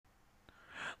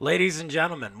Ladies and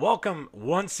gentlemen, welcome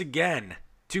once again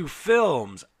to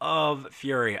Films of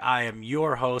Fury. I am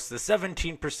your host, the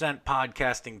 17%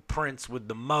 podcasting prince with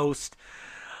the most,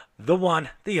 the one,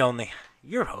 the only,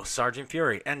 your host, Sergeant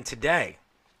Fury. And today,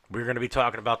 we're going to be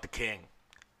talking about the king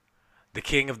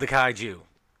of the kaiju,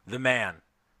 the man,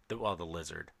 the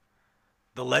lizard,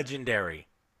 the legendary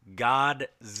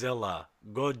Godzilla,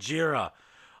 Gojira.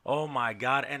 Oh my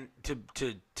God. And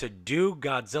to do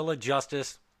Godzilla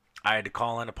justice, I had to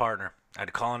call in a partner. I had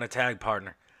to call in a tag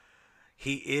partner.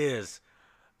 He is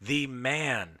the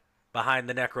man behind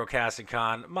the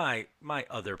Necrocasticon, my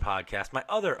other podcast, my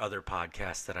other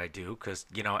podcast that I do, because,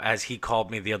 you know, as he called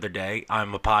me the other day,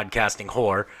 I'm a podcasting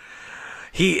whore.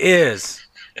 He is,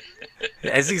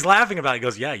 as he's laughing about it, he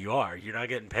goes, yeah, you are. You're not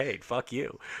getting paid. Fuck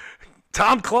you.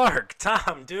 Tom Clark.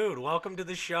 Tom, dude, welcome to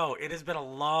the show. It has been a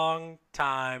long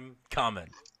time coming.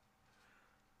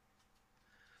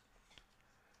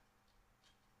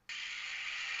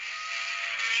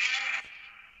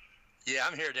 Yeah,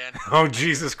 I'm here, Dan. Oh,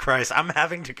 Jesus Christ. I'm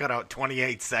having to cut out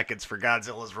 28 seconds for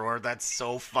Godzilla's roar. That's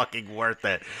so fucking worth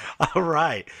it. All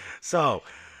right. So,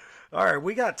 all right,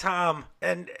 we got Tom,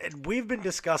 and we've been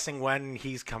discussing when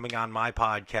he's coming on my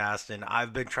podcast, and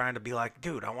I've been trying to be like,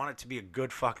 dude, I want it to be a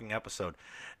good fucking episode.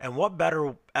 And what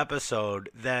better episode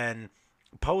than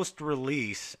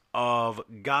post-release of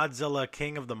Godzilla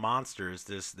King of the Monsters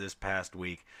this past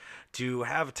week to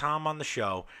have Tom on the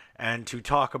show and to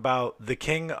talk about the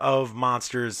king of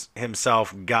monsters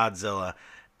himself, Godzilla.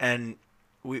 And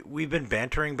we've been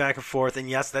bantering back and forth, and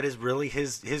yes, that is really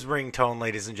his ringtone,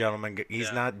 ladies and gentlemen.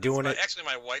 He's not doing it. Actually,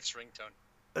 my wife's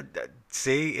ringtone.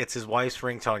 See, it's his wife's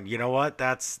ringtone. You know what?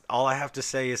 That's all I have to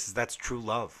say is that's true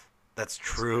love. That's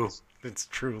true. It's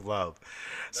true love.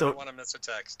 Never want to miss a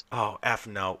text. Oh, F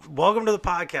no. Welcome to the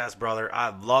podcast, brother. I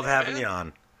love having you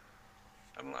on.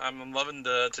 I'm loving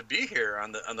to be here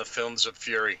on the Films of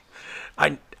Fury.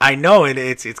 I know, and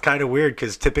it's kind of weird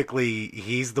because typically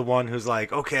he's the one who's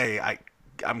like, okay,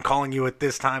 I'm calling you at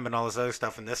this time and all this other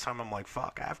stuff, and this time I'm like,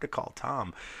 fuck, I have to call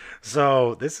Tom.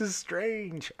 So this is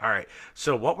strange. All right,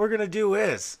 so what we're gonna do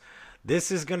is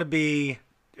this is gonna be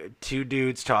two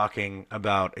dudes talking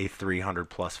about a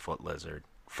 300+ foot lizard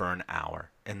for an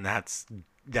hour, and that's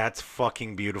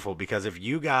fucking beautiful, because if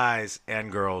you guys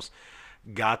and girls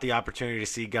got the opportunity to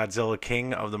see Godzilla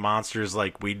King of the Monsters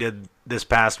like we did this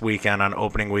past weekend on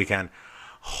opening weekend,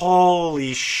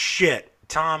 holy shit.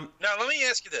 Tom, now let me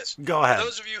ask you this. Go ahead. For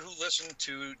those of you who listen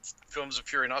to Films of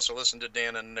Fury and also listen to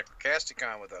Dan and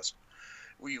Necrocasticon with us,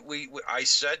 I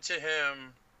said to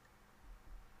him,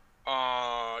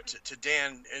 to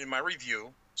Dan in my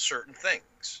review, certain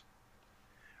things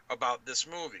about this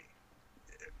movie.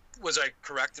 Was I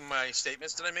correct in my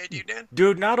statements that I made to you, Dan?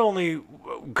 Dude, not only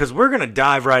because we're going to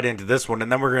dive right into this one,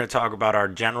 and then we're going to talk about our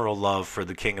general love for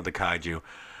the King of the Kaiju.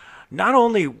 Not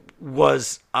only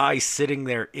was I sitting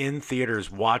there in theaters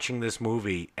watching this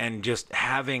movie and just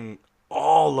having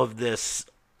all of this,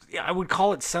 I would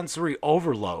call it sensory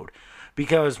overload,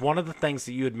 because one of the things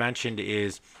that you had mentioned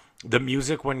is the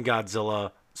music when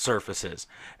Godzilla surfaces,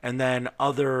 and then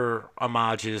other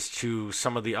homages to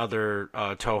some of the other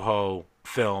Toho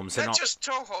films. Not just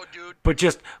Toho, dude. But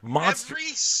just monster.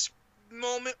 Every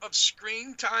moment of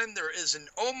screen time, there is an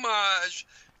homage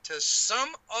to some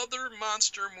other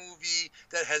monster movie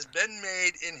that has been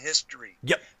made in history.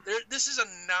 Yep. This is a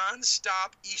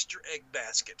non-stop Easter egg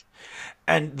basket.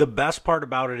 And the best part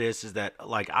about it is that,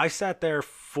 like, I sat there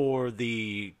for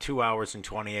the 2 hours and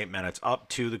 28 minutes up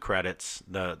to the credits,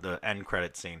 the end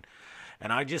credit scene.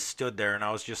 And I just stood there and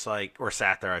I was just like, or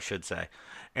sat there, I should say.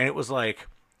 And it was like,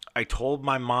 I told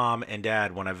my mom and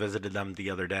dad when I visited them the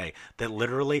other day that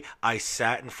literally I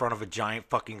sat in front of a giant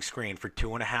fucking screen for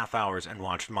 2.5 hours and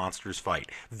watched monsters fight.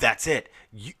 That's it.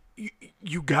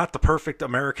 You got the perfect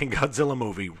American Godzilla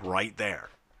movie right there.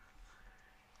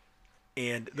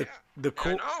 And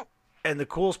the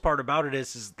coolest part about it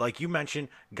is like you mentioned,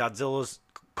 Godzilla's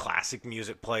classic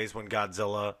music plays when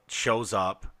Godzilla shows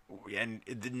up. And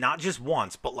not just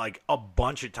once, but like a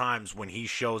bunch of times when he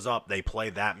shows up, they play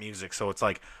that music. So it's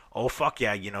like, oh, fuck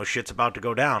yeah, you know, shit's about to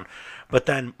go down. But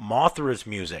then Mothra's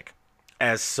music,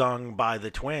 as sung by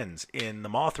the twins in the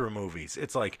Mothra movies,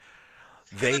 it's like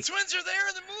the twins are there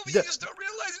in the movie. You just don't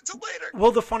realize it till later.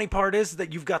 Well, the funny part is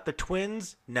that you've got the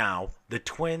twins now, the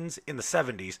twins in the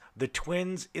 70s, the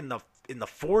twins in the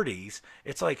 40s.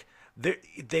 It's like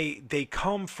they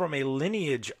come from a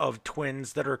lineage of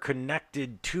twins that are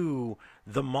connected to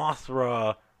the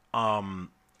Mothra.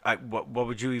 What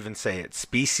would you even say it?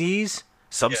 Species?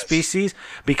 subspecies,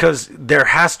 because there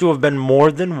has to have been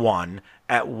more than one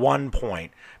at one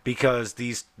point, because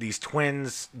these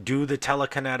twins do the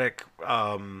telekinetic,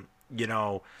 you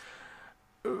know,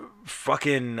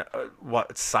 fucking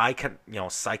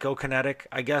psychokinetic,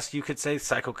 I guess you could say,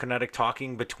 psychokinetic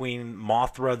talking between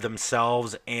Mothra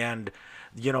themselves and,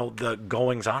 you know, the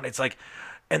goings on. It's like,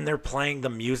 and they're playing the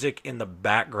music in the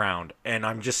background, and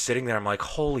I'm just sitting there, I'm like,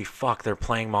 holy fuck, they're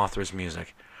playing Mothra's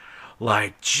music.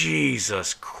 Like,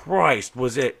 Jesus Christ,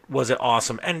 was it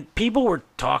awesome. And people were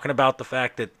talking about the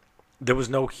fact that there was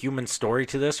no human story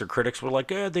to this, or critics were like,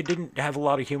 they didn't have a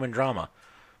lot of human drama.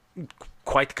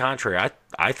 Quite the contrary.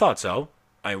 I thought so.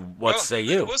 What say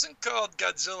you? It wasn't called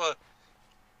Godzilla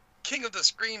King of the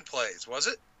Screenplays, was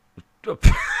it?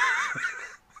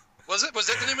 Was it? Was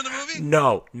that the name of the movie?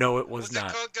 No, it was not.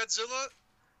 Was it called Godzilla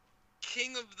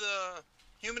King of the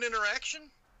Human Interaction?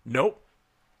 Nope.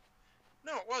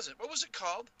 No, it wasn't. What was it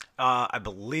called? I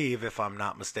believe, if I'm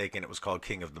not mistaken, it was called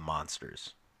King of the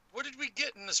Monsters. What did we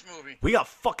get in this movie? We got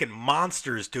fucking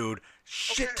monsters, dude.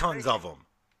 Shit tons of them.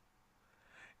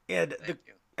 And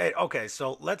okay,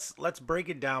 so let's break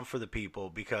it down for the people,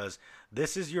 because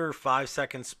this is your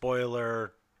 5-second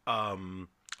spoiler.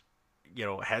 You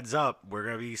know, heads up, we're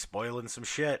gonna be spoiling some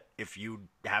shit. If you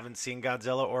haven't seen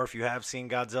Godzilla, or if you have seen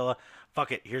Godzilla,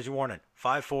 fuck it. Here's your warning: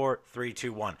 5, 4, 3,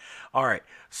 2, 1. All right.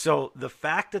 So the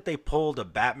fact that they pulled a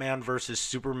Batman versus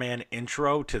Superman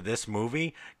intro to this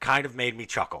movie kind of made me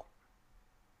chuckle.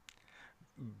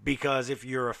 Because if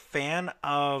you're a fan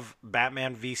of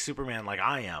Batman v Superman like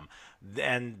I am,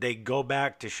 then they go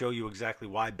back to show you exactly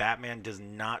why Batman does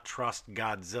not trust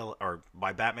Godzilla, or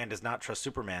why Batman does not trust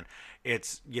Superman.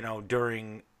 It's, you know,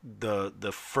 during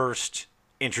the first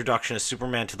introduction of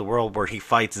Superman to the world, where he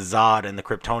fights Zod and the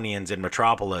Kryptonians in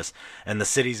Metropolis, and the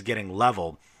city's getting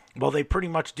leveled. Well, they pretty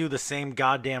much do the same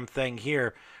goddamn thing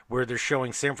here, where they're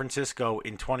showing San Francisco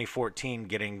in 2014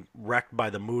 getting wrecked by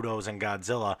the Mutos and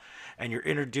Godzilla, and you're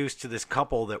introduced to this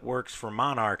couple that works for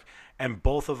Monarch, and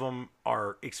both of them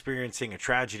are experiencing a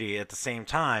tragedy at the same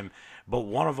time, but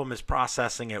one of them is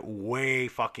processing it way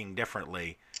fucking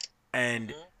differently.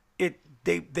 And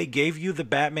they gave you the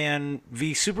Batman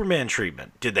v Superman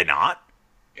treatment, did they not?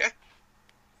 Yeah.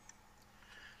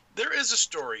 There is a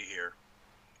story here.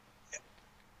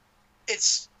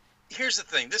 Here's the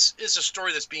thing. This is a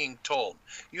story that's being told.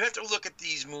 You have to look at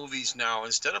these movies now.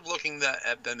 Instead of looking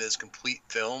at them as complete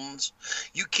films,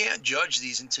 you can't judge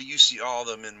these until you see all of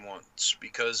them in once,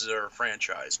 because they're a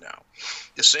franchise now.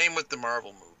 The same with the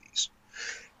Marvel movies.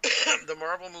 The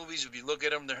Marvel movies, if you look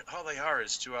at them, all they are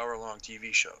is 2-hour-long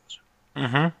TV shows.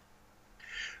 Mm-hmm.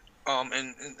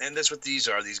 And that's what these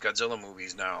are. These Godzilla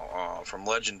movies now, from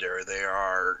Legendary, they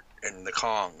are, and the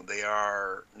Kong, they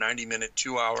are 90-minute,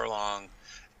 2-hour-long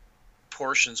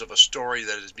portions of a story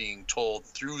that is being told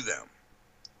through them.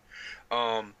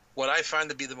 What I find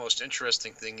to be the most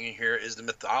interesting thing in here is the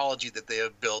mythology that they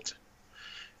have built.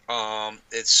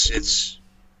 It's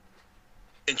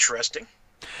interesting.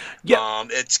 Yeah.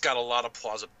 It's got a lot of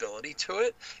plausibility to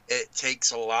it. It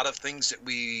takes a lot of things that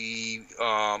we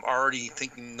already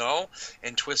think know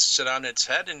and twists it on its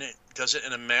head, and it does it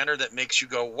in a manner that makes you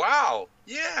go, wow,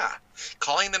 yeah.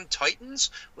 Calling them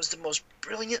Titans was the most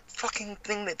brilliant fucking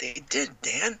thing that they did,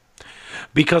 Dan.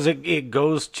 Because it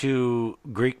goes to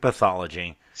Greek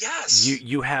mythology. Yes.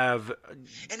 You have...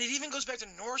 And it even goes back to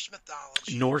Norse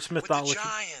mythology. With the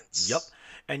giants. Yep.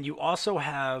 And you also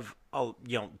have,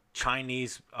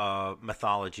 Chinese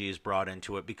mythology is brought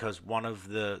into it, because one of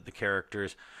the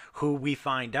characters, who we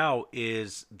find out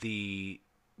is the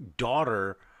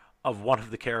daughter of one of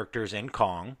the characters in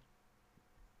Kong,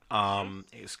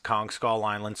 is Kong Skull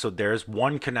Island. So there's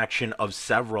one connection of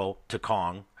several to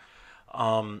Kong.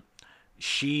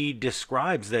 She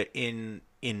describes that in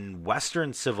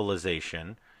Western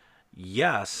civilization,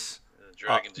 yes,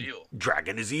 Dragon's evil.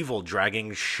 Dragon is evil.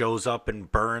 Dragon shows up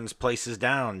and burns places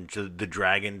down. The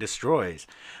dragon destroys.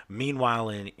 Meanwhile,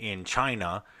 in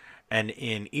China and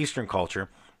in Eastern culture,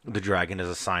 the dragon is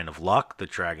a sign of luck. The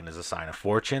dragon is a sign of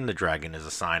fortune. The dragon is a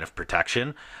sign of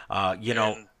protection.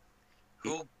 And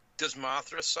who does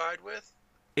Mothra side with?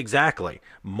 Exactly.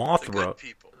 Mothra. The good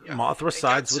people. Yeah. Mothra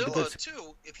sides with the good. Godzilla,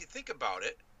 too, if you think about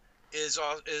it, is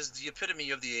the epitome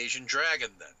of the Asian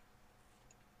dragon, then.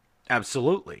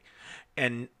 Absolutely.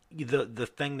 And the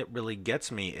thing that really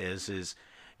gets me is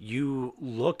you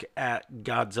look at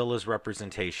Godzilla's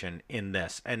representation in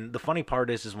this, and the funny part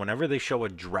is whenever they show a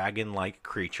dragon-like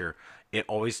creature, it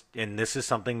always, and this is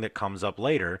something that comes up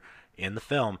later in the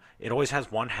film, it always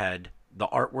has one head. The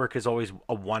artwork is always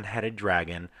a one-headed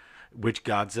dragon, which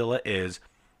Godzilla is.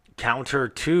 counter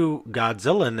to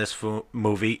Godzilla in this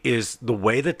movie is the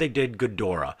way that they did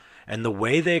Ghidorah and the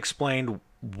way they explained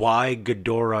why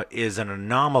Ghidorah is an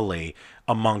anomaly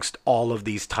amongst all of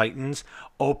these titans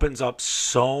opens up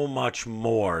so much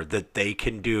more that they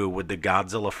can do with the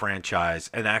Godzilla franchise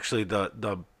and actually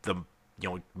the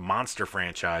monster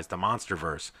franchise, the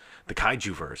MonsterVerse, the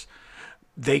Kaiju-verse.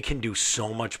 They can do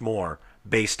so much more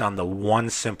based on the one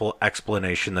simple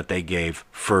explanation that they gave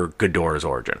for Ghidorah's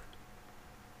origin.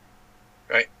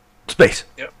 Right. Space.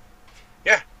 Yep.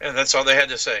 Yeah, and that's all they had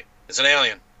to say. It's an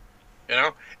alien. You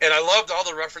know? And I loved all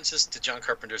the references to John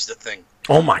Carpenter's The Thing.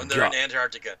 Oh my God. When they're in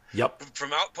Antarctica. Yep.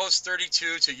 From Outpost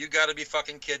 32 to You Gotta Be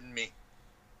Fucking Kidding Me.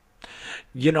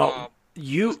 You know,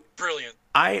 brilliant.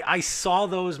 I saw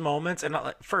those moments, and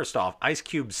first off, Ice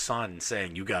Cube's son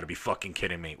saying "You got to be fucking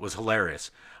kidding me" was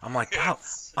hilarious. I'm like, wow.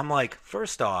 I'm like,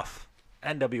 first off,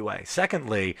 NWA.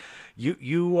 Secondly,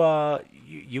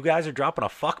 you guys are dropping a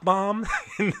fuck bomb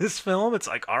in this film. It's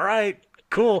like, all right,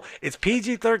 cool. It's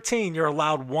PG-13. You're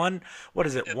allowed one. What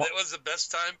is it? And that was the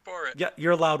best time for it. Yeah,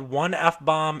 you're allowed one F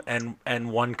bomb and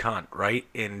one cunt, right?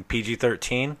 In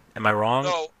PG-13. Am I wrong?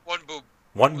 No, one boob.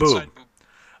 One boob.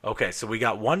 Okay, so we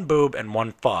got one boob and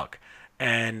one fuck.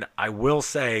 And I will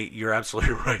say, you're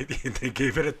absolutely right. They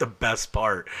gave it at the best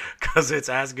part. Because it's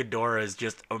as Ghidorah is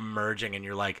just emerging, and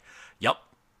you're like, yep.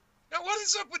 Now, what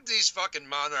is up with these fucking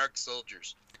Monarch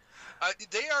soldiers?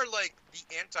 They are like the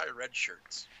anti-red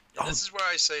shirts. This is where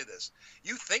I say this.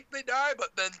 You think they die,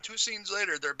 but then 2 scenes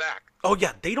later, they're back. Oh,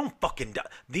 yeah, they don't fucking die.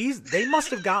 They must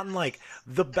have gotten, like,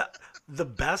 the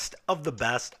best of the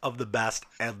best of the best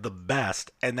of the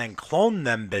best, and then cloned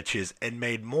them bitches and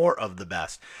made more of the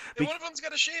best. And one of them's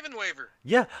got a shaving waiver.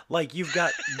 Yeah, like you've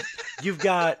got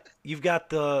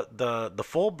the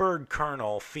full bird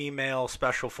colonel, female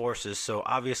special forces. So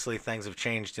obviously things have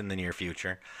changed in the near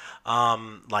future,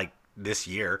 like this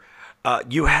year.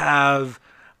 You have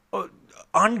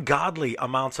ungodly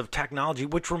amounts of technology,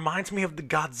 which reminds me of the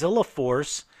Godzilla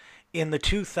Force in the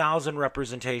 2000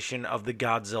 representation of the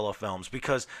Godzilla films,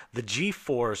 because the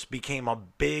G-Force became a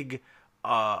big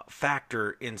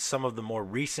factor in some of the more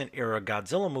recent era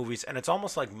Godzilla movies, and it's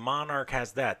almost like Monarch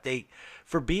has that. They,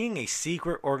 for being a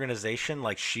secret organization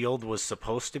like S.H.I.E.L.D. was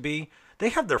supposed to be, they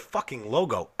have their fucking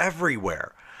logo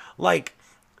everywhere. Like,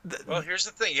 well, here's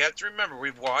the thing. You have to remember,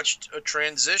 we've watched a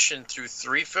transition through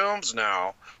 3 films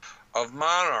now of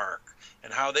Monarch,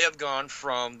 and how they have gone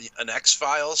from an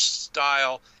X-Files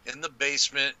style in the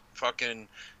basement, fucking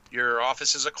your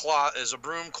office is a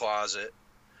broom closet,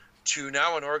 to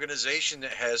now an organization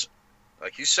that has,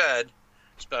 like you said,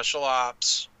 special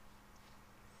ops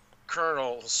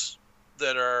colonels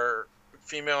that are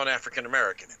female and African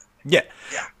American in it.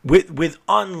 Yeah. With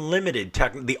unlimited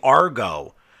the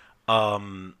Argo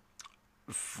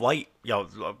flight,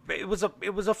 it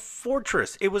was a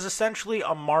fortress. It was essentially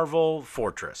a Marvel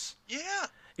fortress. Yeah.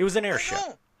 It was an airship.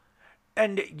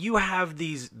 And you have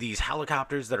these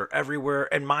helicopters that are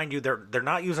everywhere, and mind you, they're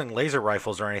not using laser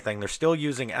rifles or anything. They're still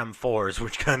using M4s,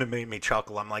 which kind of made me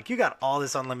chuckle. I'm like, you got all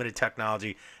this unlimited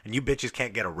technology, and you bitches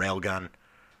can't get a railgun.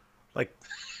 Like,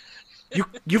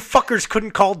 you fuckers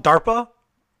couldn't call DARPA?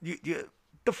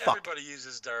 The fuck? Everybody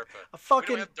uses DARPA. We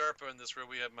don't have DARPA in this world.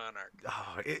 We have Monarch.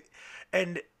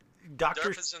 And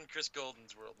DARPA's in Chris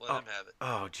Golden's world. Let him have it.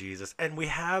 Oh, Jesus. And we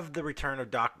have the return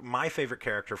of my favorite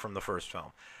character from the first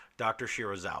film, Dr.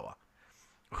 Shirozawa.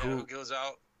 Who goes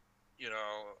out,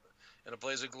 in a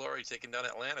blaze of glory, taking down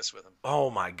Atlantis with him. Oh,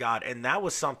 my God. And that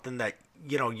was something that,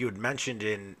 you had mentioned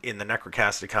in the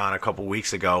Necrocasticon a couple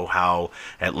weeks ago, how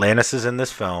Atlantis is in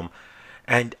this film.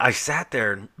 And I sat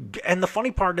there, and the funny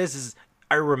part is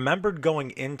I remembered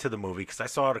going into the movie, because I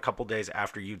saw it a couple days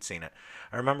after you'd seen it.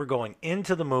 I remember going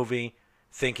into the movie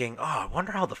thinking, oh, I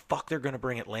wonder how the fuck they're going to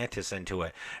bring Atlantis into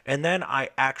it. And then I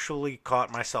actually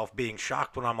caught myself being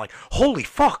shocked when I'm like, holy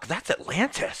fuck, that's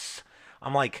Atlantis.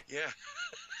 I'm like, yeah.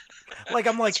 I'm like,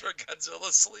 that's where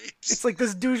Godzilla sleeps. It's like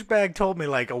this douchebag told me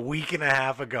like a week and a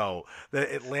half ago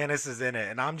that Atlantis is in it.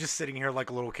 And I'm just sitting here like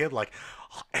a little kid, like,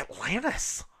 oh,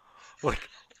 Atlantis? Like,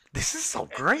 this is so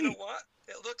great. You know what?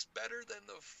 It looks better than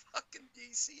the fucking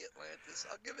DC Atlantis.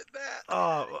 I'll give it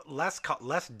that.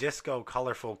 Less disco,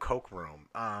 colorful Coke room.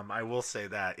 I will say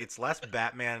that it's less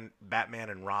Batman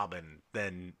and Robin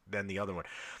than the other one.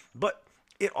 But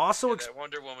it also that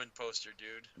Wonder Woman poster,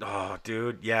 dude. Oh,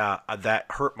 dude, yeah, that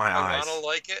hurt my eyes. I don't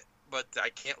like it, but I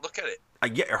can't look at it.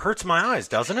 Yeah, it hurts my eyes,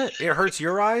 doesn't it? It hurts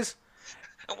your eyes.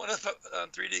 I want to put on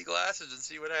 3D glasses and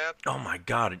see what happens. Oh my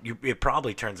God, it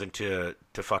probably turns into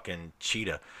fucking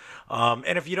Cheetah.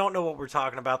 And if you don't know what we're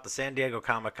talking about, the San Diego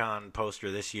Comic-Con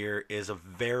poster this year is a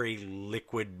very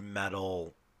liquid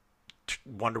metal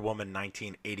Wonder Woman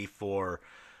 1984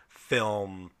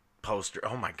 film poster.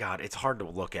 Oh my God, it's hard to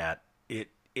look at.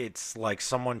 It's like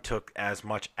someone took as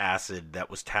much acid that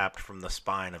was tapped from the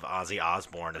spine of Ozzy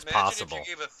Osbourne as Imagine possible. if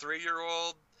you gave a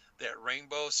 3-year-old that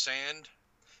rainbow sand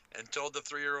and told the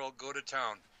 3-year-old, go to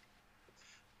town.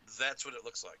 That's what it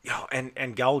looks like. Yo,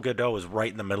 and Gal Gadot is right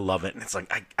in the middle of it, and it's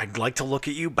like, I'd like to look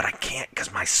at you, but I can't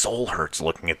because my soul hurts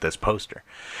looking at this poster.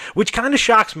 Which kind of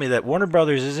shocks me that Warner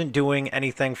Brothers isn't doing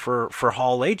anything for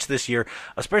Hall H this year,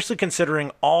 especially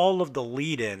considering all of the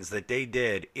lead-ins that they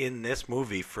did in this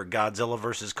movie for Godzilla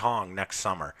vs. Kong next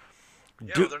summer.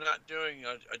 Yeah, well, they're not doing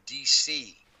a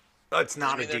DC. It's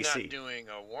not a They're DC. not doing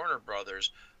a Warner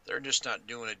Brothers. They're just not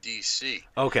doing a DC.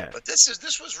 Okay. But this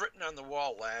was written on the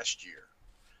wall last year.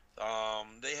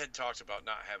 They had talked about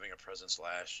not having a presence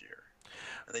last year,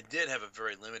 and they did have a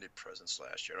very limited presence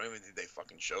last year. I don't even think they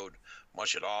fucking showed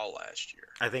much at all last year.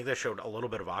 I think they showed a little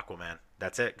bit of Aquaman.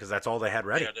 That's it, because that's all they had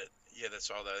ready. Yeah, that's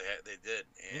all they did.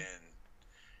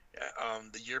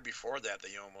 And the year before that,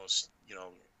 they almost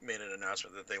made an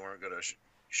announcement that they weren't going to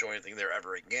show anything there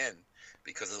ever again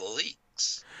because of the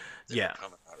leaks that were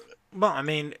coming out of it. Well, I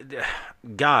mean,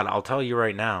 God, I'll tell you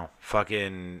right now,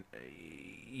 fucking,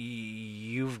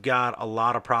 you've got a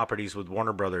lot of properties with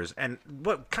Warner Brothers. And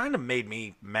what kind of made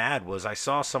me mad was I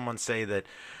saw someone say that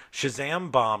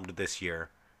Shazam bombed this year.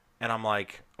 And I'm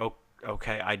like, oh,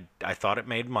 okay, I thought it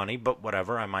made money, but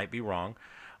whatever, I might be wrong.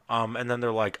 And then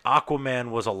they're like,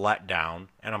 Aquaman was a letdown.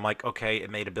 And I'm like, okay, it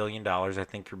made $1 billion. I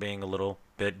think you're being a little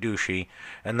bit douchey.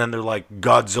 And then they're like,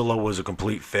 Godzilla was a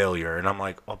complete failure. And I'm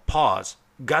like, oh, pause.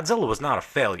 Godzilla was not a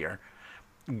failure.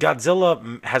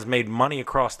 Godzilla has made money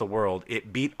across the world.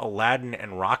 It beat Aladdin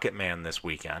and Rocketman this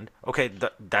weekend. Okay,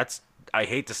 that's, I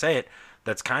hate to say it,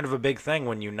 that's kind of a big thing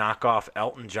when you knock off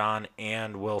Elton John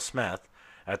and Will Smith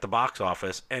at the box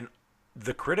office. And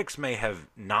the critics may have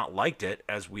not liked it,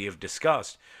 as we have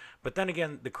discussed. But then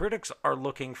again, the critics are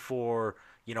looking for,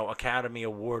 Academy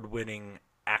Award-winning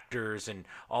actors and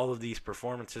all of these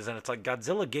performances. And it's like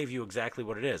Godzilla gave you exactly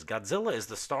what it is. Godzilla is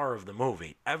the star of the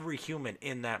movie. Every human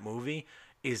in that movie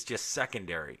is just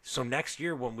secondary. So next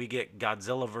year when we get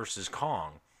Godzilla versus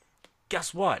Kong,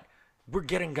 guess what? We're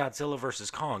getting Godzilla versus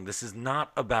Kong. This is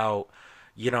not about,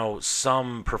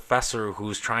 some professor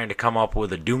who's trying to come up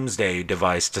with a doomsday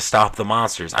device to stop the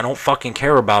monsters. I don't fucking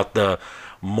care about the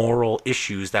moral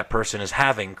issues that person is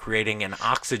having creating an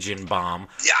oxygen bomb.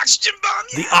 The oxygen bomb?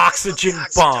 The oxygen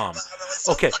bomb.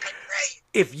 So okay. Great.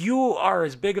 If you are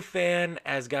as big a fan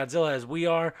as Godzilla as we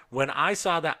are, when I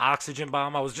saw that oxygen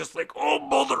bomb, I was just like, oh,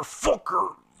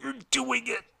 motherfucker, you're doing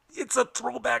it. It's a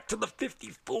throwback to the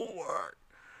 54.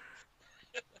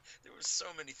 There were so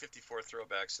many 54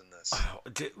 throwbacks in this.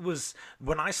 It was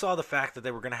when I saw the fact that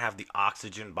they were going to have the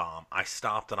oxygen bomb, I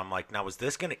stopped and I'm like, now is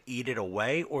this going to eat it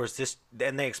away, or is this?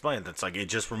 And they explained it's like it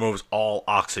just removes all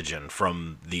oxygen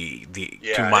from the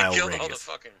 2 mile radius. It killed all the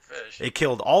fucking fish. It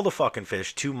killed all the fucking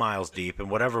fish 2 miles deep and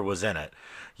whatever was in it.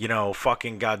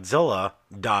 Fucking Godzilla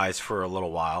dies for a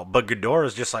little while, but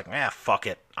Ghidorah's just like, fuck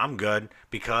it, I'm good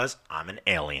because I'm an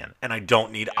alien and I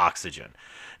don't need oxygen.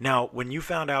 Now, when you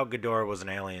found out Ghidorah was an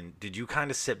alien, did you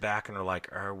kind of sit back and are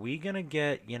like, are we gonna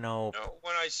get, No,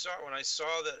 when I saw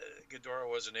that Ghidorah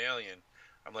was an alien,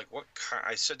 I'm like, what kind?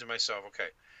 I said to myself, okay,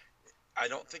 I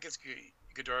don't think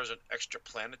Ghidorah's an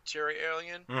extraplanetary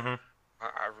alien. Mm-hmm.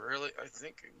 I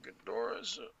think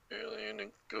Ghidorah's an alien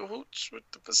in cahoots with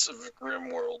the Pacific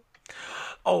Rim world.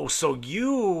 Oh, so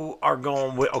you are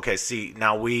going with, okay, see,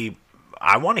 now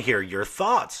I want to hear your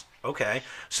thoughts. Okay,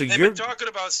 so They've been talking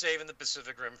about saving the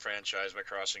Pacific Rim franchise by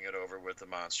crossing it over with the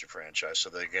monster franchise,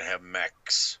 so they can have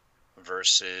mechs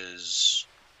versus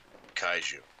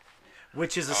kaiju,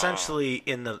 which is essentially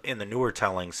in the newer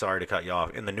tellings. Sorry to cut you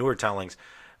off. In the newer tellings,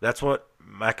 that's what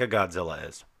Mechagodzilla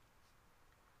is.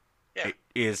 Yeah, it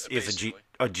is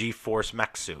a G-Force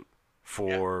mech suit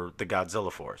for the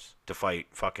Godzilla Force to fight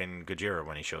fucking Gojira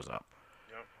when he shows up.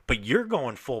 Yep. But you're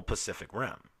going full Pacific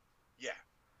Rim.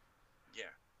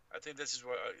 I think this is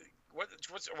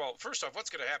well, first off, what's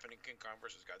going to happen in King Kong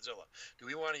versus Godzilla? Do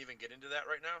we want to even get into that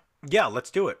right now? Yeah, let's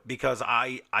do it, because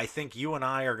I think you and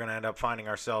I are going to end up finding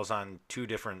ourselves on two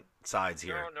different sides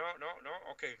here. No.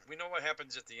 Okay, we know what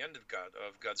happens at the end of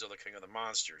Godzilla King of the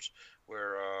Monsters,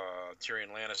 where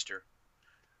Tyrion Lannister,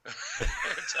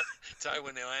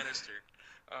 Tywin Lannister,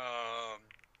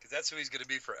 because that's who he's going to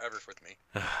be forever with me,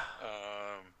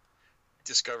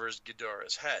 discovers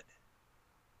Ghidorah's head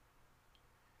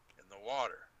the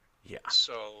water. Yeah.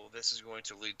 So this is going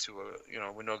to lead to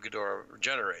we know Ghidorah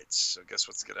regenerates. So guess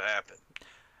what's going to happen?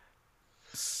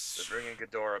 They're bringing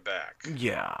Ghidorah back.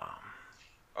 Yeah.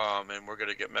 And we're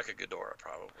gonna get Mecha Ghidorah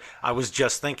probably. I was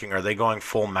just thinking, are they going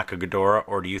full Mecha Ghidorah,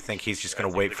 or do you think he's just I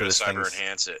going to think wait they're for gonna this thing? cyber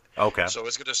enhance it. Okay. So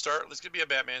it's gonna start. It's gonna be a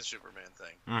Batman Superman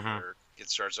thing, Mm-hmm. where it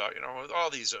starts out, with all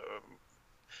these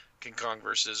King Kong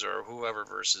versus or whoever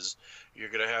versus. You're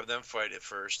gonna have them fight it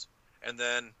first, and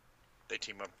then they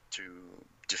team up to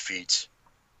defeat,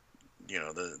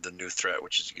 the new threat,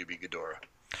 which is gonna be Ghidorah.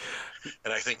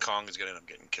 And I think Kong is gonna end up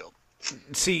getting killed.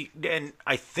 See, and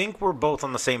I think we're both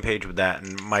on the same page with that.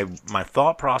 And my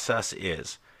thought process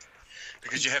is,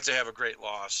 Because you have to have a great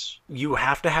loss. you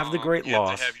have to have the great you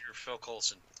loss. have to have your Phil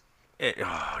Coulson.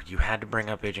 You had to bring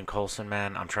up Agent Coulson,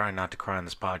 man. I'm trying not to cry on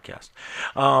this podcast.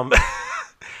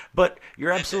 But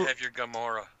you're absolutely. Have your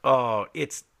Gamora. Oh,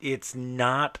 it's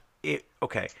not it.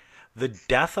 Okay, the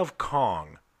death of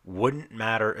Kong wouldn't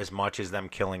matter as much as them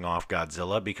killing off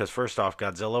Godzilla, because first off,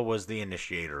 Godzilla was the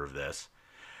initiator of this.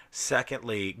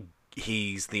 Secondly,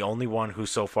 he's the only one who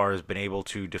so far has been able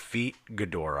to defeat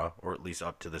Ghidorah, or at least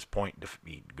up to this point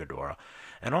defeat Ghidorah.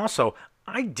 And also,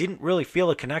 I didn't really feel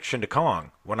a connection to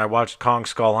Kong when I watched Kong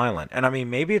Skull Island. And I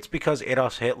mean, maybe it's because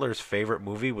Adolf Hitler's favorite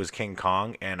movie was King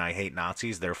Kong, and I hate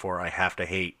Nazis, therefore I have to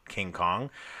hate King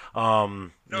Kong. No,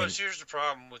 here's the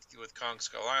problem with Kong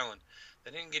Skull Island.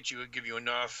 They didn't give you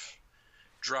enough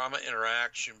drama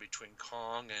interaction between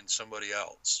Kong and somebody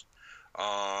else.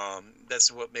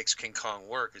 That's what makes King Kong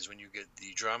work, is when you get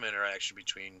the drama interaction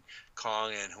between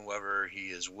Kong and whoever he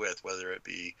is with, whether it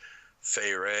be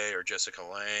Fay Wray or Jessica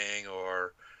Lange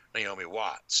or Naomi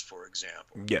Watts, for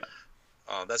example. Yeah.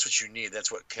 That's what you need.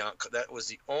 That was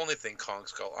the only thing Kong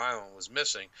Skull Island was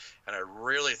missing. And I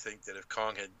really think that if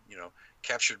Kong had,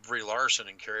 captured Brie Larson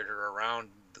and carried her around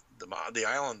the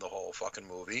island the whole fucking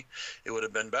movie, it would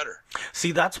have been better.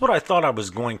 See, that's what I thought I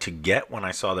was going to get when I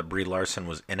saw that Brie Larson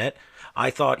was in it. I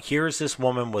thought, here's this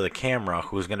woman with a camera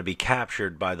who's going to be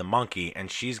captured by the monkey, and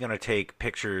she's going to take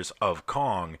pictures of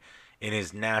Kong in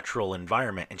his natural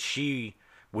environment, and she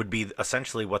would be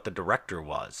essentially what the director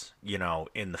was,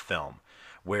 in the film,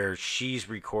 where she's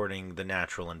recording the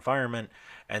natural environment,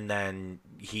 and then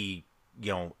he,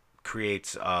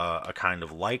 creates a kind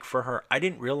of like for her. I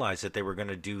didn't realize that they were going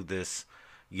to do this,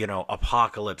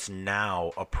 Apocalypse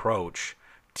Now approach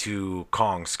to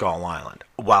Kong Skull Island.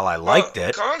 While I liked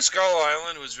it, Kong Skull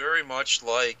Island was very much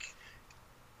like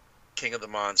King of the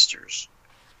Monsters,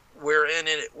 wherein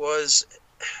it was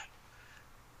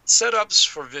setups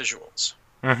for visuals.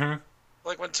 Mm-hmm.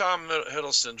 Like when Tom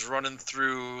Hiddleston's running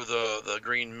through the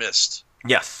green mist.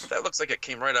 Yes. That looks like it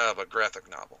came right out of a graphic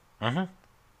novel. Mm-hmm.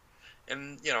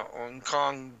 And, when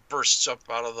Kong bursts up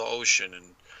out of the ocean and,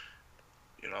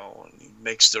 and he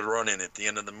makes the run in at the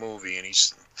end of the movie, and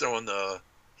he's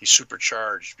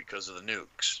supercharged because of the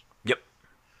nukes. Yep.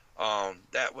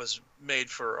 That was made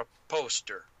for a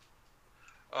poster.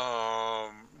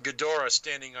 Ghidorah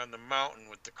standing on the mountain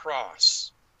with the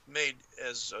cross, made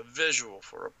as a visual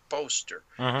for a poster.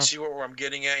 Mm-hmm. See what I'm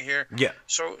getting at here? Yeah.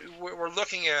 So we're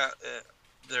looking at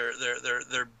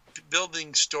they're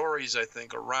building stories, I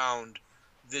think, around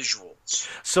visuals.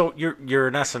 So you're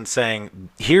in essence saying,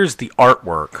 here's the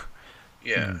artwork.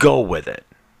 Yeah. Go with it.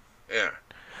 Yeah.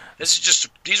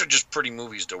 These are just pretty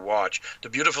movies to watch. The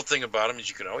beautiful thing about them is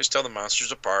you can always tell the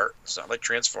monsters apart. It's not like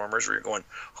Transformers where you're going,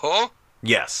 huh?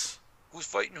 Yes. Who's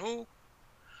fighting who?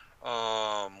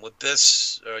 With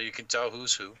this, you can tell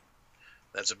who's who.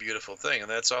 That's a beautiful thing, and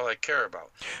that's all I care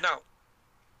about. Now,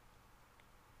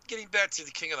 getting back to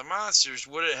the King of the Monsters,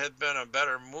 would it have been a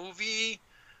better movie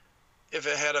if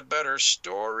it had a better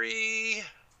story?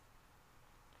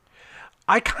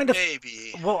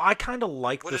 Maybe. Well, I kind of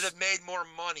like Would this. it have made more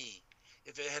money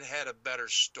if it had a better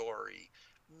story?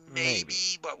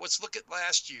 Maybe. But let's look at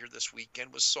last year. This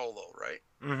weekend was Solo, right?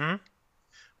 Mm-hmm.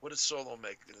 What did Solo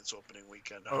make in its opening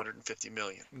weekend? 150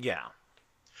 million. Yeah.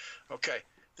 Okay.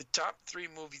 The top three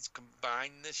movies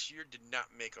combined this year did not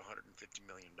make $150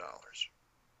 million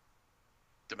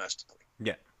domestically.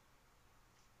 Yeah.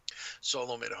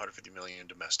 Solo made $150 million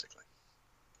domestically.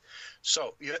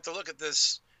 So you have to look at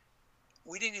this.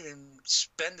 We didn't even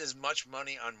spend as much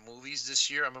money on movies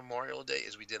this year on Memorial Day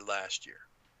as we did last year.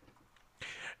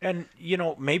 And,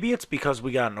 maybe it's because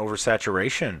we got an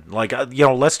oversaturation. Like,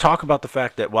 let's talk about the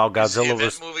fact that while Godzilla was...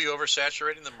 Is the movie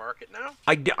oversaturating the market now?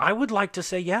 I would like to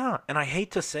say yeah, and I hate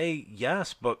to say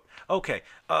yes, but okay.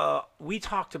 We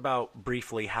talked about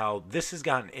briefly how this has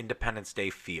got an Independence Day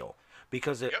feel.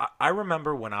 Because I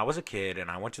remember when I was a kid and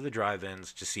I went to the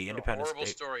drive-ins to see Independence Day. Horrible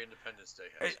story Independence Day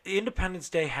has. Independence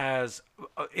Day has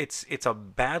it's a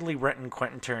badly written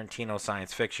Quentin Tarantino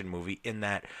science fiction movie in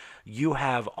that you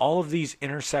have all of these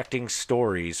intersecting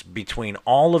stories between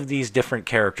all of these different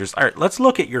characters. All right, let's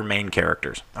look at your main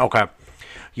characters. Okay.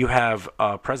 You have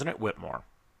President Whitmore.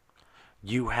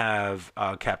 You have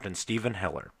Captain Stephen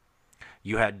Hiller.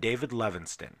 You had David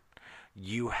Levinston.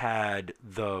 You had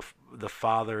the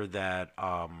father that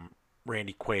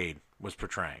Randy Quaid was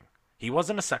portraying. He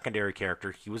wasn't a secondary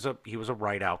character. He was a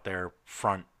right out there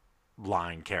front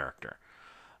line character.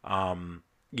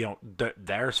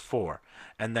 There's four,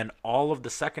 and then all of the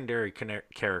secondary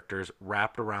characters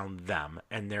wrapped around them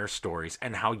and their stories,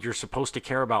 and how you're supposed to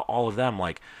care about all of them,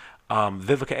 like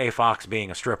Vivica A. Fox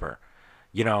being a stripper,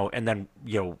 and then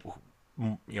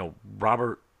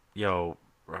Robert, not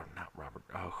Robert,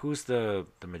 who's the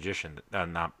magician?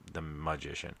 Not the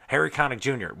magician. Harry Connick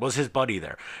Jr. was his buddy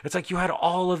there. It's like you had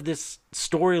all of this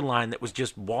storyline that was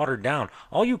just watered down.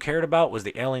 All you cared about was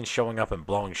the aliens showing up and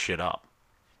blowing shit up.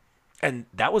 And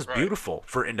that was beautiful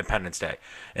for Independence Day.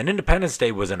 And Independence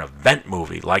Day was an event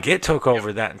movie. Like, it took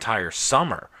over that entire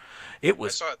summer. I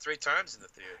saw it 3 times in the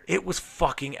theater. It was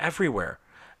fucking everywhere.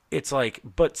 It's like,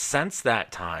 but since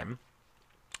that time,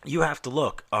 you have to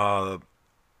look.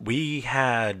 We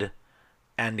had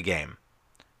Endgame.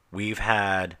 We've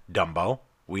had Dumbo.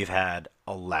 We've had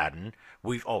Aladdin.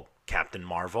 Captain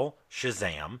Marvel,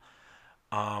 Shazam.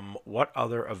 What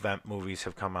other event movies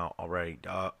have come out already?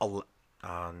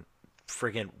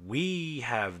 We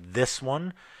have this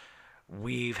one.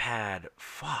 We've had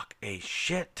a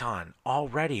shit ton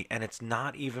already, and it's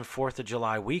not even 4th of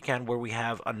July weekend where we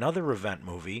have another event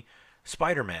movie,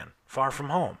 Spider-Man: Far From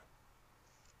Home.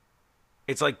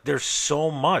 It's like there's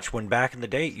so much, when back in the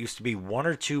day it used to be 1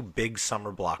 or 2 big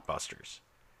summer blockbusters,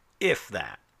 if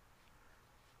that,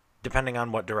 depending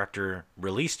on what director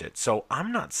released it. So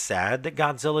I'm not sad that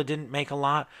Godzilla didn't make a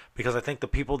lot, because I think the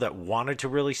people that wanted to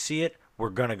really see it were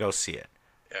going to go see it.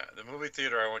 Yeah, the movie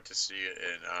theater I went to see it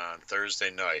in on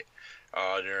Thursday night,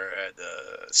 they're at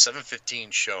the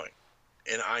 7:15 showing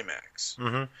in IMAX.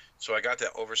 Mm-hmm. So I got that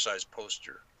oversized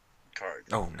poster card.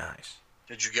 Oh, nice.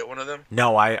 Did you get one of them?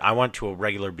 No, I went to a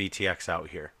regular BTX out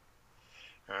here.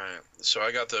 All right. So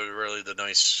I got the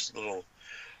nice little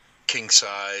king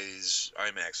size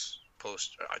IMAX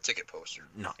ticket poster.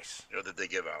 Nice. That they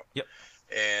give out. Yep.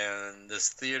 And this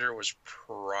theater was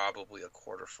probably a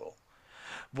quarter full.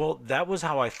 Well, that was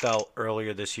how I felt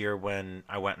earlier this year when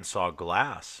I went and saw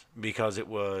Glass, because it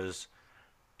was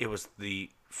the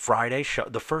Friday show,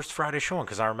 the first Friday showing.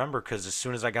 Because I remember, because as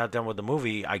soon as I got done with the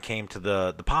movie, I came to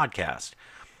the podcast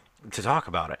to talk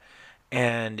about it,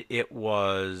 and it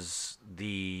was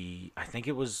I think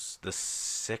it was the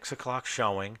 6 o'clock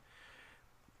showing,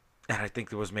 and I think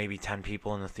there was maybe 10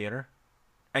 people in the theater.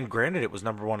 And granted, it was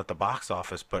 #1 at the box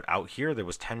office, but out here there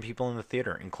was 10 people in the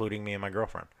theater, including me and my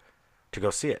girlfriend, to go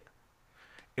see it.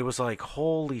 It was like,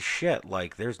 holy shit,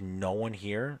 like, there's no one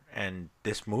here, and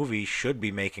this movie should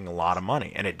be making a lot of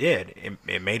money. And it did.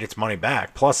 It made its money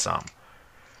back, plus some.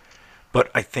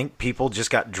 But I think people just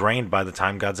got drained by the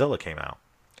time Godzilla came out.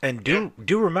 And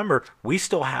do remember, we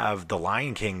still have The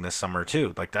Lion King this summer,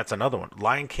 too. Like, that's another one.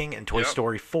 Lion King and Toy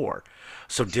Story 4.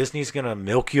 So Disney's going to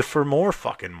milk you for more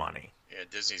fucking money. Yeah,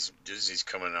 Disney's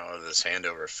coming out of this hand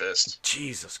over fist.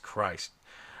 Jesus Christ.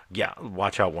 Yeah,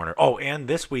 watch out, Warner. Oh, and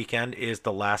this weekend is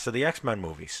the last of the X-Men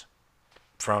movies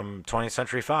from 20th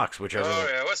Century Fox.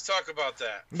 Let's talk about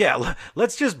that. Yeah,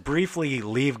 let's just briefly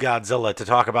leave Godzilla to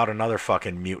talk about another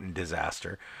fucking mutant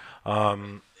disaster.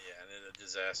 And a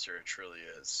disaster it truly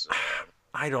is.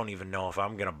 I don't even know if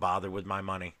I'm going to bother with my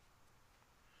money.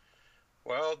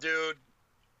 Well, dude,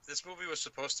 this movie was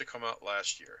supposed to come out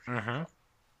last year. Mm-hmm.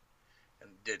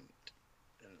 And didn't.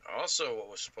 And also what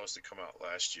was supposed to come out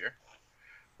last year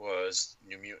was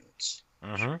New Mutants.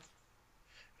 Mm-hmm.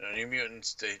 And New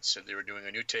Mutants, they said they were doing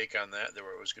a new take on that. It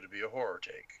was going to be a horror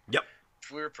take. Yep.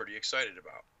 Which we were pretty excited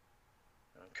about.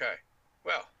 Okay.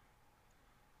 Well,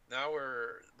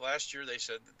 last year they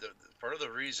said that part of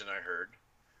the reason I heard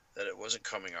that it wasn't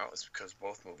coming out is because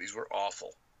both movies were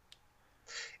awful.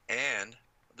 And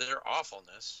their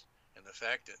awfulness and the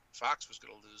fact that Fox was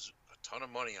going to lose a ton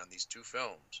of money on these 2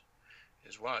 films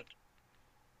is what?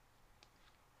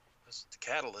 The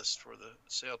catalyst for the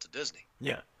sale to Disney.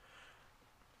 Yeah.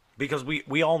 Because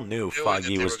we all knew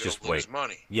Feige was just waiting.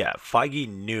 Money. Yeah, Feige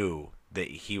knew that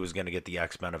he was going to get the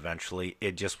X-Men eventually.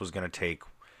 It just was going to take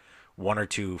 1 or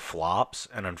 2 flops,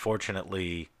 and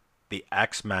unfortunately, the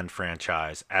X-Men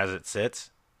franchise, as it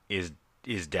sits, is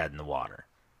dead in the water.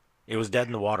 It was dead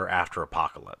in the water after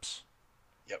Apocalypse.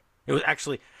 Yep. It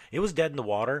was dead in the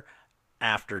water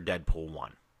after Deadpool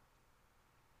 1.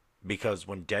 Because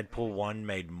when Deadpool 1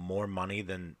 made more money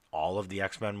than all of the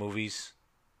X-Men movies,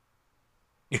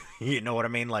 you know what I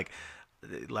mean? Like,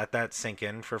 let that sink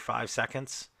in for 5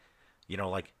 seconds.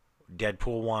 Like,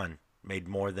 Deadpool 1 made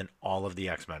more than all of the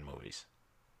X-Men movies.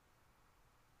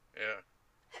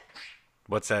 Yeah.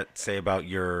 What's that say about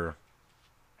your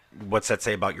What's that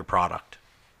say about your product?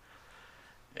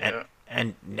 And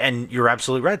Yeah. and you're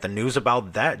absolutely right. The news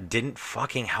about that didn't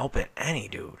fucking help it any,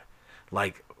 dude.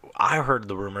 Like I heard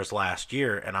the rumors last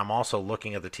year, and I'm also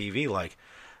looking at the TV. Like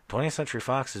 20th Century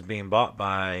Fox is being bought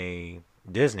by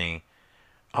Disney.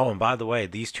 Oh, and by the way,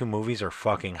 these two movies are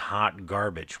fucking hot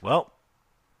garbage. Well,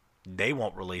 they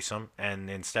won't release them, and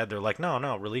instead they're like, no,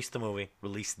 no, release the movie,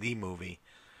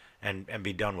 and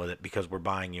be done with it because we're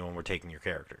buying you and we're taking your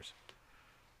characters.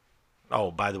 Oh,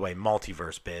 by the way,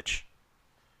 multiverse, bitch,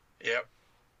 Yep.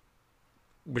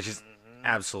 which is Hmm.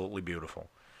 absolutely beautiful.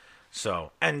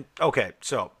 So, and okay,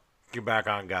 so you're back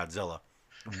on Godzilla.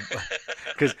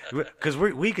 Because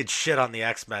we could shit on the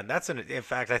X-Men. In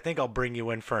fact, I think I'll bring you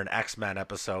in for an X-Men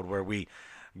episode where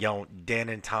Dan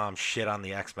and Tom shit on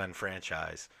the X-Men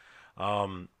franchise.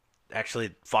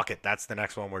 Actually, fuck it, that's the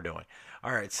next one we're doing.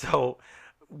 All right, so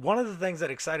one of the things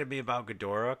that excited me about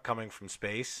Ghidorah coming from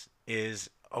space is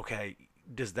okay.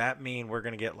 Does that mean we're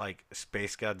gonna get like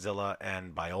Space Godzilla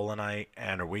and Biolinite,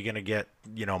 and are we gonna get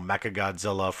Mecha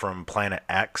Godzilla from Planet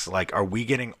X? Like, are we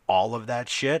getting all of that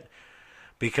shit?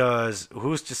 Because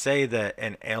who's to say that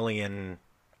an alien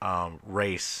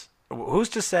race? Who's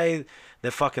to say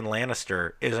that fucking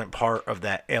Lannister isn't part of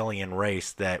that alien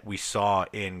race that we saw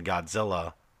in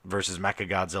Godzilla versus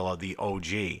Mechagodzilla, the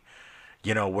OG?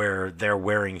 Where they're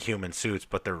wearing human suits,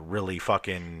 but they're really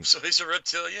fucking. So he's a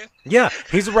reptilian? Yeah,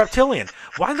 he's a reptilian.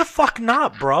 Why the fuck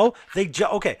not, bro?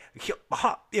 Okay.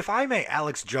 If I may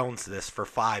Alex Jones this for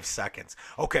 5 seconds.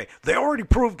 Okay, they already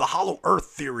proved the Hollow Earth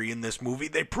theory in this movie.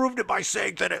 They proved it by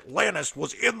saying that Atlantis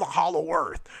was in the Hollow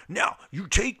Earth. Now, you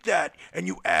take that and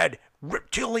you add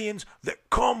reptilians that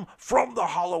come from the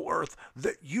Hollow Earth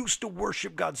that used to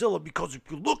worship Godzilla, because if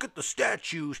you look at the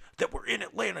statues that were in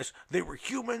Atlantis, they were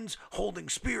humans holding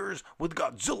spears with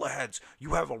Godzilla heads.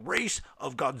 You have a race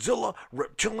of Godzilla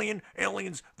reptilian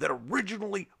aliens that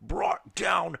originally brought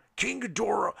down King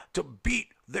Ghidorah to beat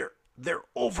their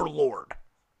overlord.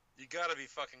 You gotta be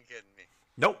fucking kidding me.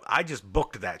 Nope, I just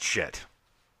booked that shit.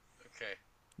 Okay.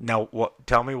 Now,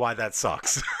 tell me why that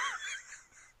sucks.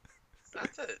 It's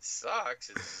not that it sucks.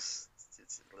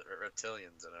 It's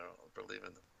reptilians, and I don't believe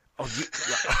in them. Oh,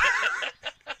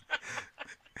 yeah.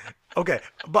 Okay,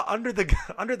 but under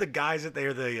the guise that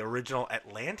they're the original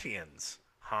Atlanteans,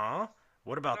 huh?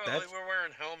 What about No, that? they were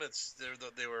wearing helmets.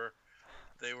 They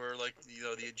were like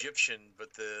the Egyptian,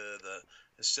 but the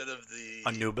instead of the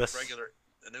Anubis. regular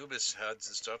Anubis heads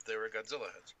and stuff, they were Godzilla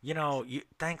heads.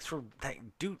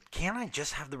 Dude. Can't I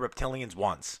just have the reptilians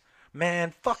once?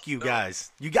 Man, fuck you No,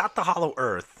 guys. You got the Hollow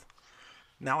Earth.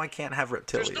 Now I can't have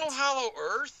there's no reptilians. Hollow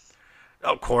Earth.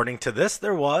 According to this,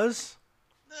 there was.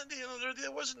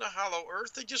 There wasn't a Hollow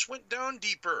Earth. They just went down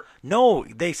deeper. No,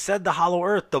 they said the Hollow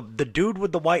Earth. The dude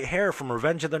with the white hair from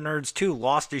Revenge of the Nerds 2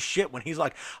 lost his shit when he's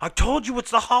like, I told you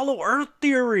it's the Hollow Earth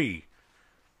theory.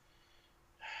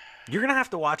 You're going to have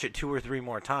to watch it 2 or 3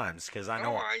 more times because I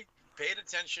No, know. I paid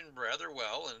attention rather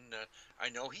well, and I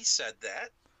know he said that.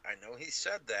 I know he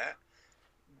said that.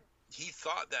 He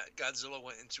thought that Godzilla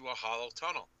went into a hollow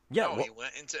tunnel. Yeah, No, well, he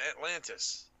went into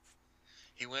Atlantis.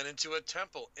 He went into a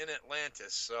temple in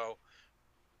Atlantis. So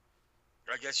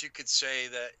I guess you could say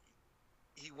that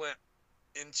he went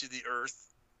into the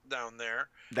earth down there,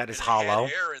 that is and it had hollow.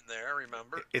 air in there.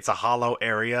 Remember? It's a hollow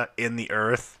area in the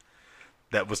earth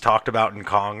that was talked about in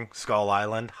Kong Skull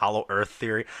Island, Hollow Earth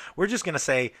theory. We're just going to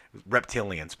say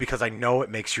reptilians because I know it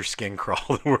makes your skin crawl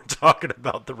when we're talking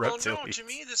about the Well, reptilians. no. To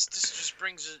me, this just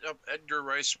brings up Edgar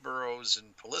Rice Burroughs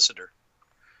and Pellissider.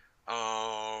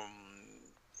 Um,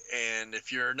 and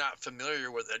if you're not familiar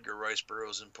with Edgar Rice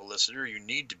Burroughs and Pellissider, you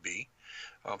need to be.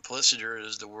 Pellissider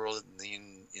is the world in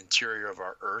the interior of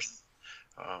our Earth,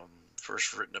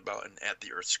 first written about At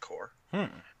the Earth's Core.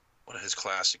 One of his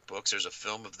classic books. There's a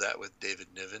film of that with David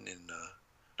Niven and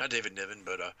not David Niven,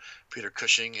 but Peter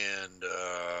Cushing and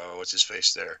what's his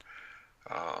face there?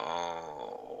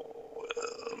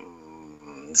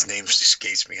 His name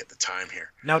escapes me at the time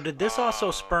here. Now, did this also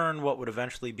Um, spurn what would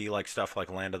eventually be like stuff like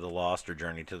Land of the Lost or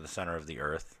Journey to the Center of the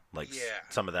Earth? Like yeah,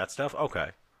 some of that stuff?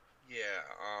 Okay. yeah.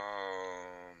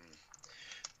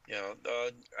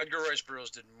 Edgar Rice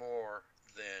Burroughs did more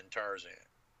than Tarzan.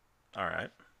 All right.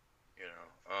 You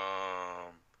know,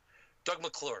 Doug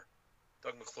McClure.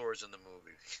 Doug McClure is in the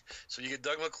movie. So you get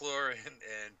Doug McClure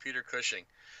and Peter Cushing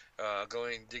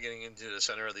digging into the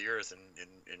center of the earth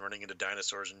and running into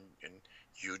dinosaurs and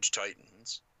huge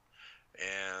titans.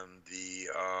 And the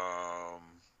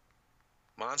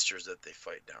monsters that they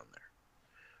fight down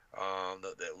there.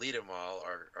 That lead them all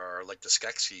are like the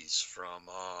Skeksis from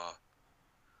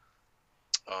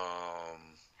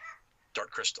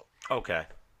Dark Crystal. Okay.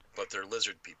 But they're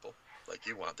lizard people, like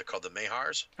you want. They're called the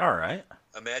Mahars. All right.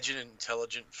 Imagine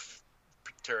intelligent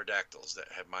pterodactyls that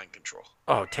have mind control.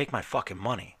 Oh, take my fucking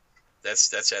money.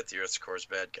 That's at the Earth's core's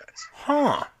bad guys.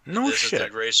 Huh? No this shit. This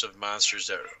is the race of monsters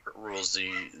that rules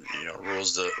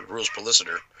rules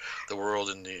Pellucidar, the world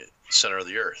in the center of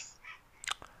the Earth.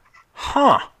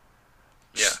 Huh?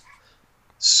 Yeah.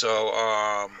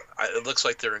 So it looks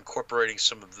like they're incorporating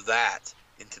some of that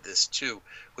into this too,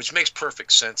 which makes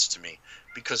perfect sense to me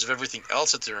because of everything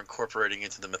else that they're incorporating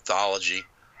into the mythology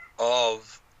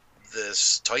of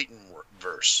this Titan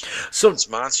verse, this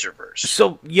monster verse.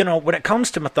 So, when it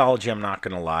comes to mythology, I'm not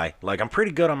going to lie. Like, I'm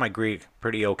pretty good on my Greek,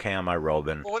 pretty okay on my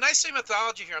Roman. Well, when I say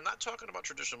mythology here, I'm not talking about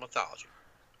traditional mythology.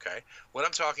 Okay? What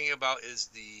I'm talking about is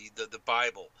the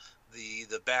Bible,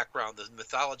 the background, the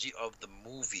mythology of the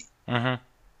movie. Mm-hmm.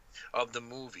 Of the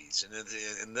movies.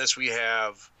 And in this we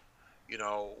have,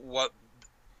 what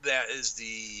that is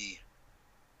the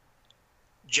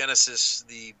genesis,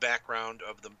 the background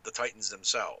of the Titans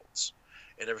themselves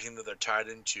and everything that they're tied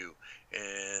into.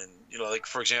 And, like,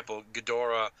 for example,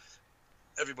 Ghidorah,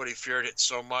 everybody feared it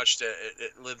so much that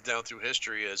it lived down through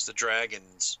history as the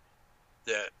dragons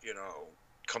that,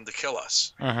 come to kill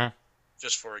us. Mm-hmm.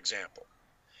 Just for example.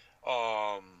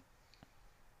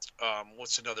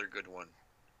 What's another good one?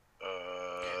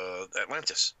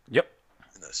 Atlantis. Yep.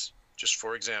 In this, just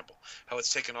for example, how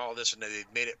it's taken all this and they've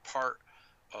made it part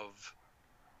of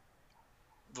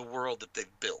the world that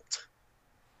they've built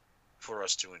for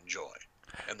us to enjoy,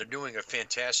 and they're doing a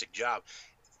fantastic job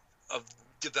of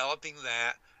developing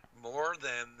that more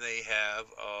than they have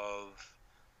of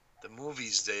the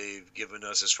movies they've given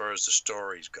us as far as the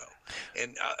stories go.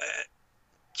 And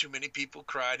too many people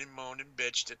cried and moaned and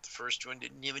bitched that the first one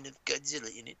didn't have enough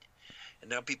Godzilla in it. And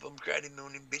now people are crying and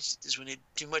moaning and bitched that this one had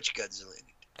too much Godzilla in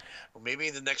it. Well, maybe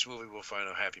in the next movie we'll find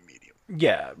a happy medium.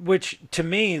 Yeah, which to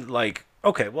me, like,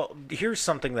 okay, well, here's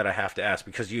something that I have to ask,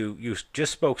 because you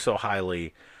just spoke so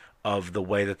highly of the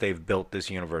way that they've built this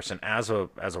universe, and as a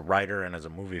writer and as a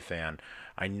movie fan,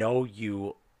 I know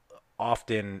you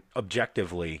often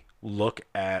objectively look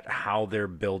at how they're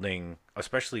building,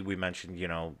 especially we mentioned,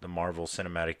 the Marvel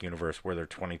Cinematic Universe where they're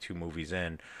 22 movies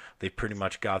in. They pretty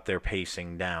much got their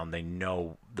pacing down. They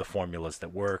know the formulas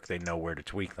that work. They know where to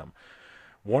tweak them.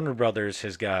 Warner Brothers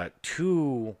has got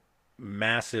two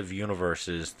massive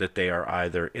universes that they are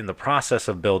either in the process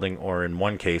of building or in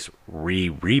one case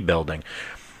rebuilding.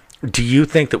 Do you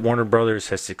think that Warner Brothers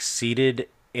has succeeded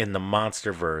in the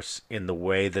MonsterVerse in the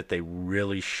way that they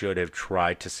really should have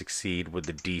tried to succeed with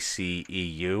the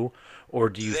DCEU? Or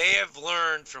do you... They have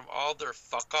learned from all their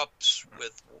fuck-ups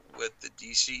with the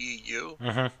DCEU.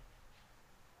 Mm-hmm.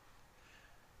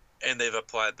 And they've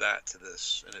applied that to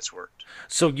this, and it's worked.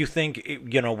 So you think,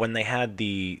 when they had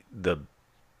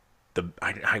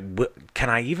can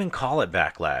I even call it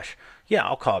backlash? Yeah,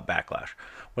 I'll call it backlash.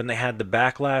 When they had the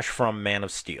backlash from Man of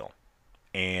Steel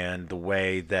and the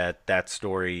way that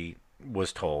story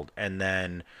was told, and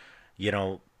then,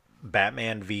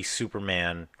 Batman v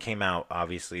Superman came out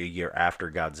obviously a year after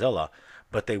Godzilla,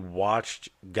 but they watched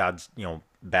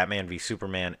Batman v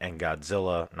Superman and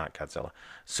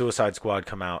Suicide Squad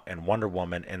come out, and Wonder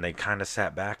Woman, and they kind of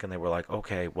sat back and they were like,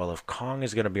 okay, well, if Kong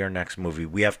is going to be our next movie,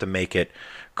 we have to make it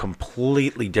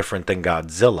completely different than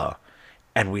Godzilla,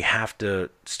 and we have to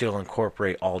still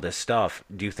incorporate all this stuff.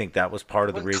 Do you think that was part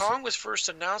of the reason? When Kong was first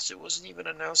announced, it wasn't even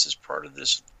announced as part of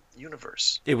this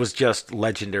universe. It was just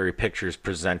Legendary Pictures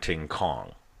presenting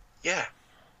Kong. Yeah.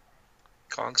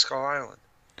 Kong Skull Island.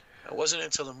 It wasn't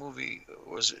until the movie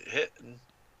was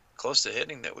close to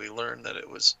hitting, that we learned that it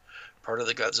was part of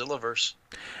the Godzilla verse.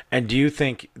 And do you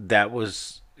think that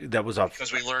was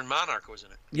because we learned Monarch was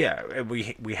in it? Yeah,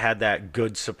 we had that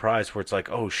good surprise where it's like,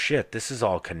 oh shit, this is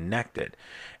all connected.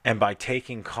 And by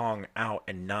taking Kong out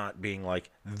and not being like,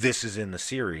 this is in the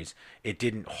series, it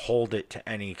didn't hold it to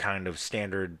any kind of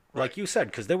standard, like you said,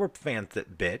 because there were fans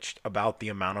that bitched about the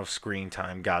amount of screen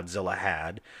time Godzilla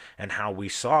had and how we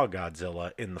saw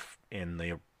Godzilla in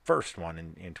the first one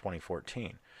in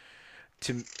 2014.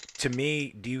 To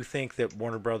me, do you think that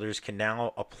Warner Brothers can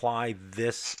now apply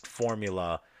this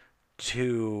formula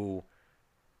to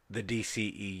the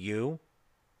DCEU?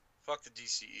 Fuck the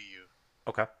DCEU.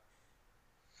 Okay.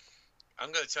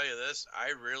 I'm going to tell you this.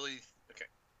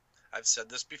 I've said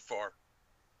this before.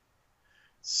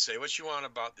 Say what you want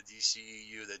about the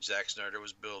DCEU that Zack Snyder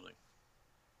was building.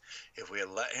 If we had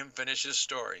let him finish his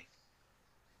story,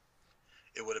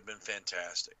 it would have been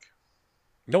fantastic.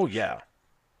 Oh, yeah.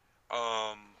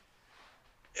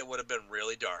 It would have been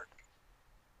really dark.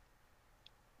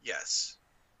 Yes.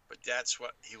 But that's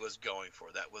what he was going for.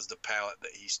 That was the palette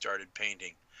that he started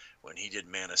painting when he did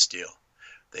Man of Steel.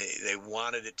 They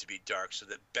wanted it to be dark so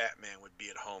that Batman would be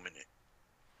at home in it.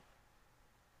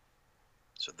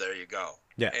 So there you go.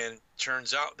 Yeah. And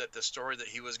turns out that the story that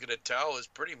he was going to tell is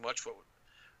pretty much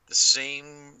the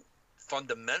same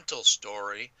fundamental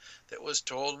story that was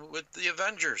told with the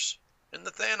Avengers in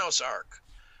the Thanos arc.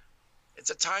 It's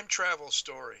a time travel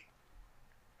story.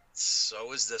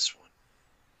 So is this one.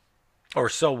 Or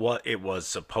so what it was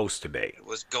supposed to be. It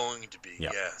was going to be,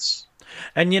 yes.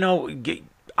 And, you know,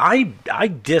 I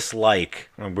dislike,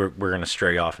 we're going to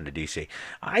stray off into DC.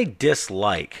 I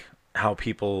dislike how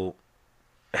people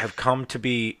have come to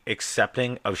be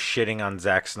accepting of shitting on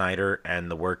Zack Snyder and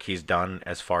the work he's done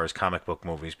as far as comic book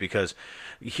movies. Because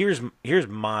here's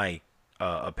my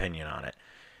opinion on it.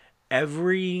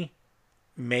 Every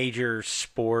major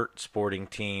sporting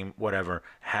team, whatever,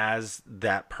 has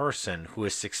that person who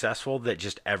is successful that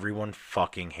just everyone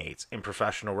fucking hates. In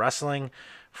professional wrestling,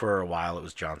 for a while it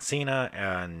was John Cena,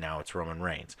 and now it's Roman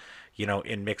Reigns. You know,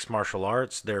 in mixed martial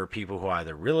arts, there are people who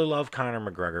either really love Conor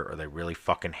McGregor or they really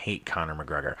fucking hate Conor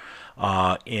McGregor.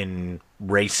 In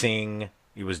racing,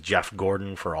 it was Jeff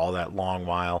Gordon for all that long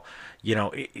while. You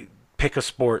know, pick a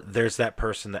sport, there's that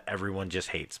person that everyone just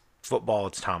hates. Football,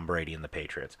 it's Tom Brady and the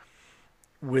Patriots.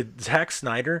 With Zack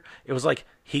Snyder, it was like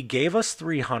he gave us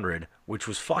 300, which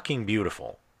was fucking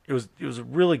beautiful. It was a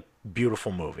really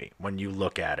beautiful movie when you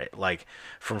look at it. Like,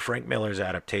 from Frank Miller's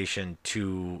adaptation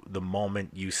to the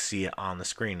moment you see it on the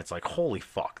screen, it's like, holy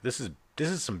fuck, this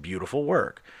is some beautiful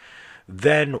work.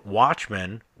 Then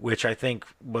Watchmen, which I think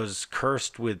was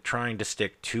cursed with trying to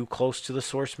stick too close to the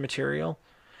source material,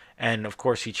 and of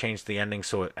course he changed the ending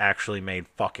so it actually made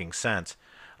fucking sense.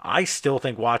 I still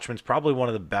think Watchmen's probably one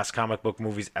of the best comic book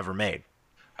movies ever made.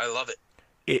 I love it.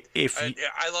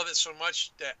 I love it so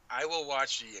much that I will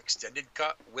watch the extended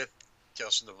cut with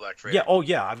Tales from the Black Freighter. Yeah, oh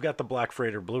yeah, I've got the Black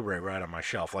Freighter Blu-ray right on my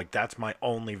shelf. Like, that's my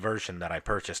only version that I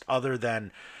purchased. Other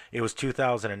than, it was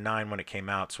 2009 when it came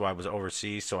out, so I was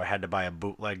overseas, so I had to buy a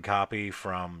bootleg copy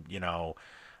from, you know,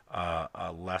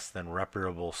 a less than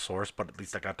reputable source, but at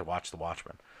least I got to watch The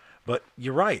Watchmen. But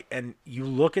you're right, and you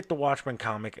look at the Watchmen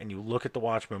comic and you look at the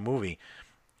Watchmen movie,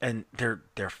 and they're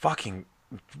fucking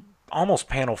almost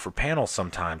panel for panel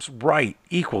sometimes right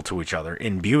equal to each other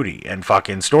in beauty and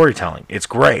fucking storytelling. It's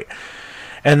great.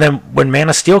 And then when Man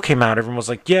of Steel came out, everyone was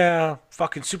like, yeah,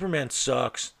 fucking Superman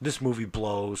sucks. This movie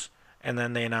blows. And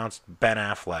then they announced Ben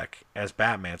Affleck as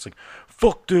Batman. It's like,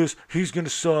 fuck this. He's going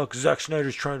to suck. Zack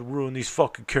Snyder's trying to ruin these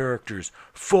fucking characters.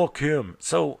 Fuck him.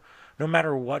 So no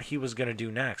matter what he was going to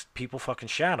do next, people fucking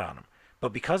shat on him.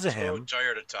 But because of him... So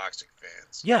tired of toxic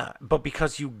fans. Yeah, but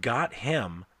because you got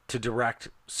him to direct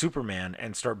Superman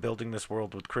and start building this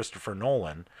world with Christopher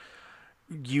Nolan,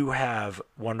 you have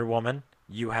Wonder Woman,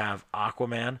 you have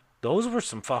Aquaman. Those were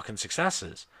some fucking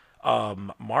successes.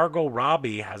 Margot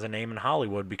Robbie has a name in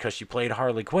Hollywood because she played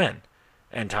Harley Quinn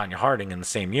and Tanya Harding in the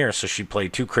same year, so she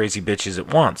played two crazy bitches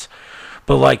at once.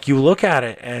 But, like, you look at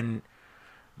it and,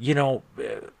 you know,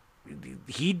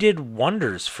 he did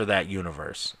wonders for that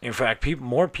universe. In fact,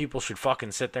 more people should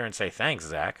fucking sit there and say, thanks,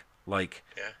 Zach. Like,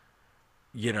 yeah.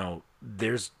 You know,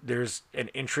 there's an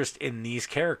interest in these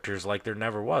characters like there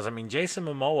never was. I mean, Jason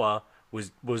Momoa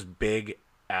was big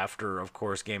after, of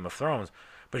course, Game of Thrones,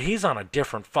 but he's on a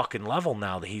different fucking level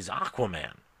now that he's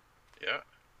Aquaman. Yeah.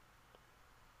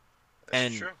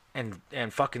 That's true.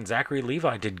 And fucking Zachary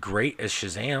Levi did great as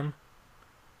Shazam.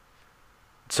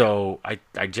 So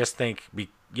I just think we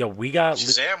got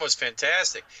Shazam was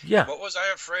fantastic. Yeah. What was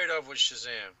I afraid of with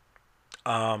Shazam?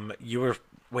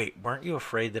 Weren't you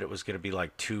afraid that it was going to be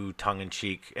like too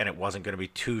tongue-in-cheek and it wasn't going to be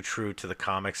too true to the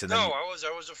comics? And I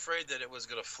was afraid that it was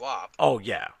going to flop. Oh,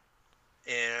 yeah.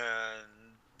 And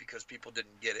because people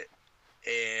didn't get it.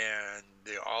 And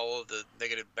all of the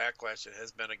negative backlash that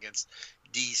has been against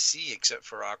DC, except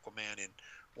for Aquaman and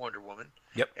Wonder Woman.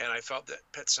 Yep. And I felt that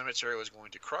Pet Sematary was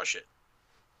going to crush it.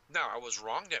 Now, I was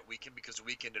wrong that weekend because the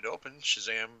weekend it opened,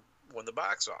 Shazam won the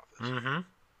box office. Mm-hmm.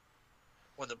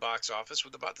 Won the box office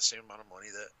with about the same amount of money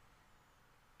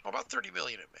about $30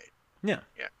 million it made. Yeah.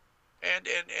 Yeah. And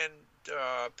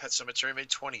Pet Sematary made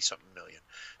 27 million,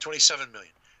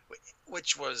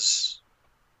 which was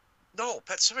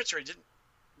Pet Sematary didn't.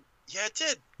 Yeah, it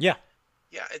did. Yeah.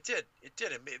 Yeah, it did. It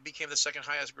did. It became the second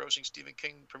highest grossing Stephen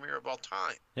King premiere of all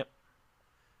time. Yep.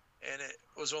 And it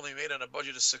was only made on a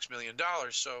budget of $6 million.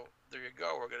 So there you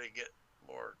go. We're going to get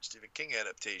more Stephen King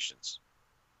adaptations.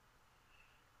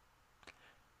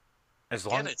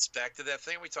 Again, it's back to that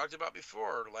thing we talked about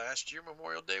before. Last year,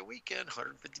 Memorial Day weekend,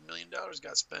 $150 million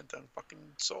got spent on fucking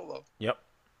Solo. Yep.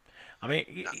 I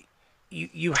mean,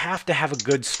 you have to have a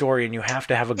good story and you have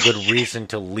to have a good reason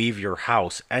to leave your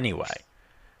house anyway.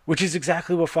 which is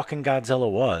exactly what fucking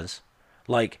Godzilla was.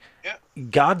 Like, Yeah.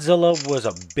 Godzilla was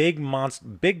a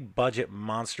big budget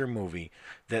monster movie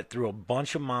that threw a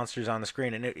bunch of monsters on the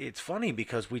screen. And it's funny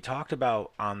because we talked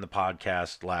about on the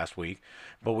podcast last week,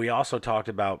 but we also talked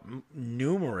about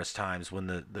numerous times when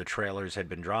the trailers had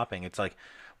been dropping. It's like,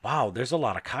 wow, there's a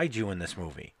lot of kaiju in this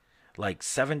movie, like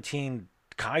 17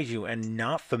 kaiju, and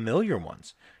not familiar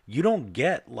ones. You don't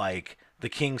get like the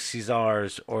King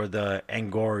Caesars or the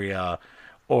Angoria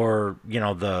or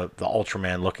the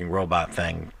Ultraman looking robot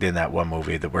thing in that one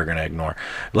movie that we're gonna ignore.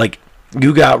 Like,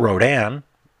 you got Rodan,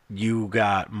 you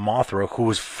got Mothra, who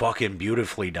was fucking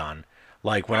beautifully done.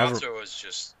 Like, whenever Mothra was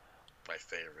just my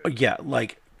favorite. yeah,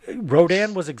 like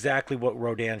Rodan was exactly what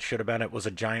Rodan should have been. It was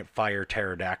a giant fire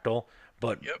pterodactyl.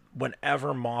 But Yep.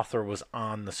 whenever Mothra was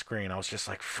on the screen, I was just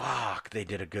like, fuck, they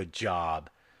did a good job.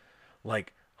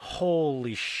 Like,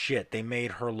 holy shit, they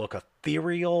made her look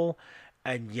ethereal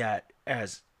and yet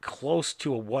as close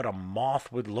to what a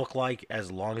moth would look like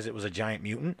as long as it was a giant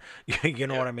mutant. You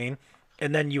know Yep. what I mean?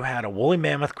 And then you had a woolly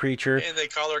mammoth creature. And they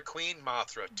call her Queen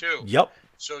Mothra too. Yep.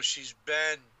 So she's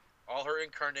been all her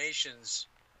incarnations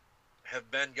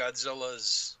have been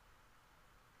Godzilla's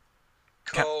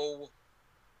co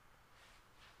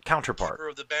Counterpart. keeper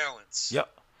of the balance. Yep.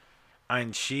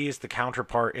 And she is the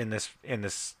counterpart in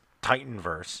this Titan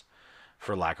verse,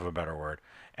 for lack of a better word.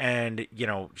 And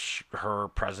her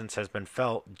presence has been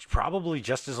felt probably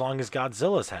just as long as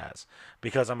Godzilla's has,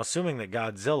 because I'm assuming that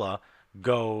Godzilla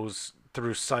goes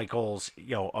through cycles,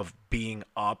 of being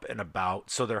up and about.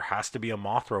 So there has to be a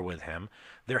Mothra with him.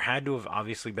 There had to have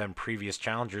obviously been previous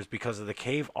challengers because of the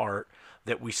cave art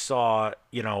that we saw,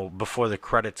 before the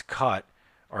credits cut,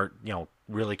 or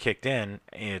really kicked in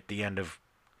at the end of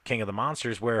King of the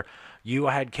Monsters, where you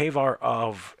had cave art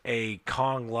of a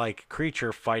Kong-like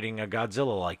creature fighting a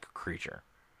Godzilla-like creature.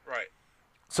 Right.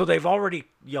 So they've already,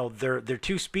 their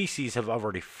two species have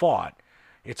already fought.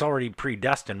 It's already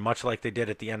predestined, much like they did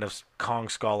at the end of Kong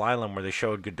Skull Island, where they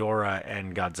showed Ghidorah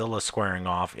and Godzilla squaring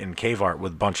off in cave art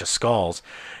with a bunch of skulls.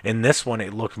 In this one,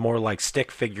 it looked more like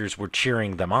stick figures were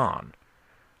cheering them on.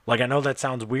 Like, I know that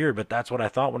sounds weird, but that's what I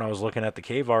thought when I was looking at the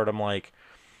cave art. I'm like,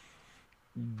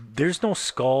 there's no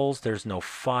skulls, there's no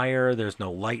fire, there's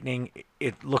no lightning.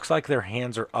 It looks like their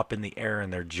hands are up in the air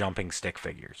and they're jumping stick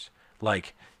figures.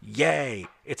 Like, yay,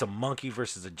 it's a monkey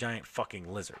versus a giant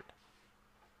fucking lizard.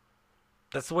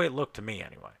 That's the way it looked to me,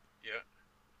 anyway. Yeah.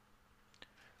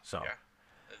 So. Yeah.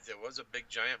 There was a big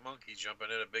giant monkey jumping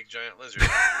at a big giant lizard.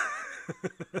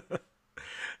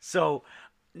 So,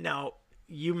 now,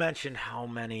 you mentioned how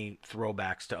many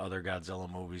throwbacks to other Godzilla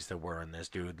movies there were in this,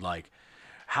 dude. Like,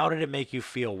 how did it make you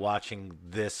feel watching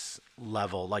this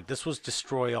level? Like, this was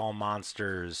Destroy All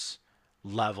Monsters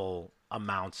level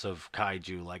amounts of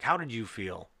kaiju. Like, how did you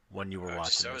feel when you were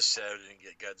watching I was this? sad I didn't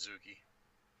get Godzuki.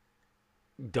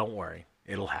 Don't worry.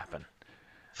 It'll happen.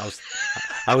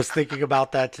 I was thinking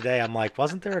about that today. I'm like,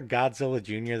 wasn't there a Godzilla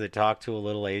Jr. that talked to a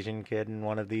little Asian kid in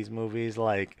one of these movies?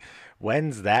 Like,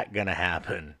 when's that gonna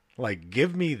happen? Like,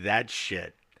 give me that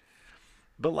shit.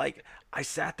 But like, I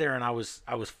sat there and I was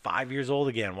 5 years old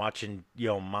again watching,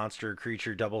 monster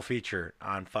creature double feature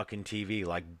on fucking TV.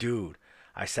 Like, dude,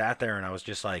 I sat there and I was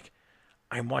just like,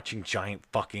 I'm watching giant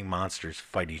fucking monsters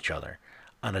fight each other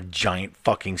on a giant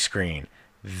fucking screen.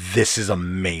 This is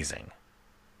amazing.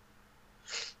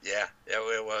 Yeah,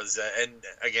 it was. And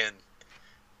again,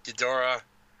 Ghidorah,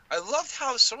 I loved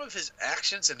how some of his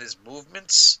actions and his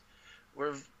movements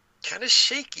were kind of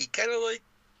shaky, kind of like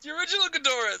the original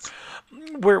Ghidorah's.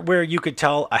 Where you could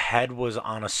tell a head was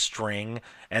on a string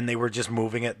and they were just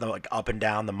moving it like up and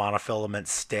down the monofilament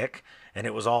stick, and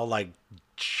it was all like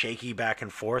shaky back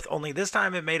and forth. Only this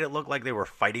time it made it look like they were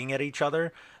fighting at each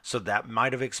other, so that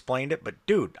might have explained it. But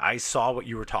dude, I saw what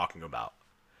you were talking about.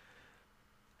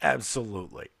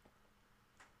 Absolutely.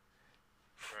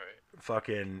 Right.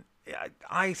 Fucking,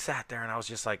 I sat there and I was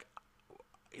just like,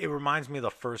 it reminds me of the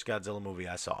first Godzilla movie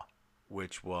I saw,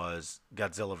 which was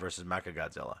Godzilla versus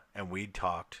Mechagodzilla. And we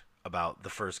talked about the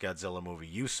first Godzilla movie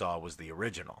you saw was the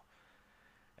original.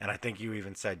 And I think you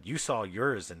even said you saw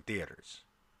yours in theaters.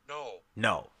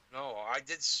 No, I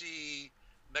did see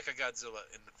Mechagodzilla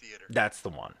in the theater. That's the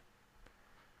one.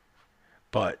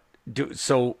 But,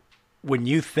 so when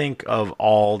you think of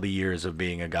all the years of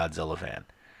being a Godzilla fan,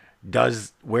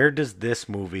 where does this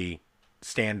movie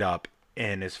stand up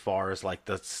in as far as like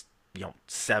the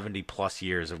 70 plus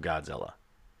years of Godzilla?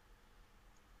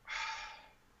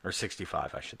 Or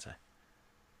 65, I should say.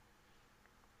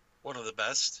 One of the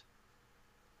best.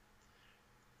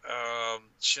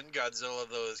 Shin Godzilla,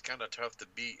 though, is kind of tough to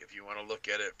beat if you want to look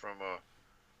at it from a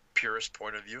purist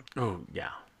point of view. Oh,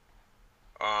 yeah.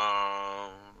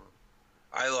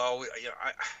 I always,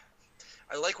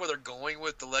 I like where they're going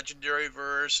with the Legendary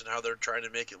verse and how they're trying to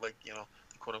make it like,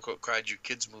 the quote unquote Kaiju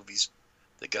kids movies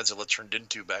that Godzilla turned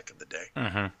into back in the day.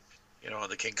 Mm-hmm.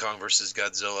 The King Kong versus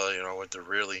Godzilla, with the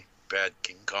really bad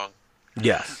King Kong.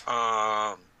 Yes.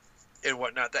 And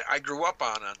whatnot that I grew up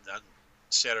on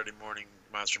Saturday morning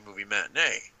monster movie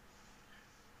matinee.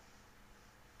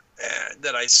 And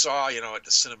that I saw, at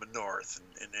the Cinema North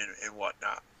and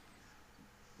whatnot.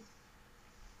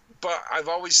 But I've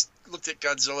always looked at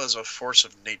Godzilla as a force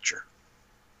of nature,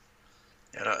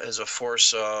 and as a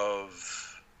force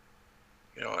of,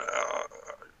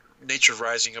 nature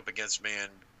rising up against man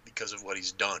because of what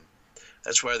he's done.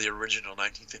 That's why the original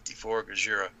 1954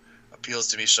 Gojira appeals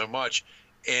to me so much.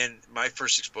 And my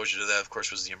first exposure to that, of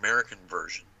course, was the American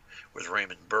version with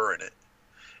Raymond Burr in it.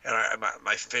 And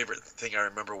my favorite thing I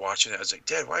remember watching it, I was like,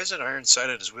 Dad, why isn't Ironside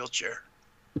in his wheelchair?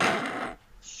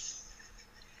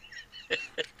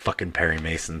 Fucking Perry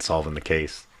Mason solving the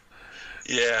case.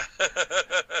 Yeah.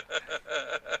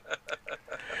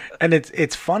 And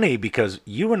it's funny because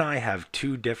you and I have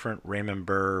two different Raymond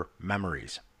Burr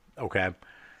memories, okay?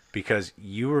 Because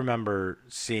you remember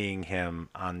seeing him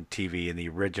on TV in the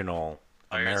original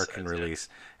American release,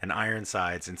 and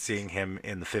Ironsides, and seeing him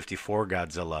in the 54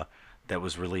 Godzilla that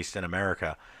was released in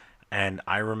America. And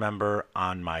I remember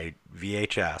on my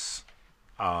VHS,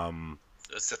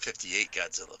 it's the 58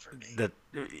 Godzilla for me. that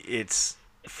it's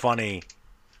funny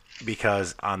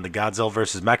because on the Godzilla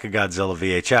versus Mechagodzilla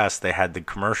VHS, they had the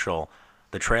commercial,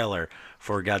 the trailer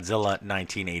for Godzilla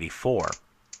 1984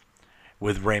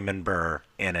 with Raymond Burr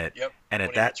in it. Yep. And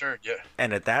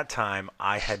at that time,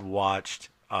 I had watched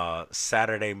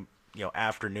Saturday,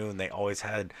 afternoon. They always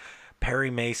had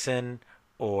Perry Mason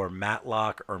or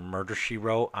Matlock or Murder, She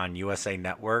Wrote on USA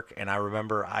Network, and I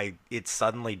remember it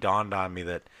suddenly dawned on me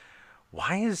that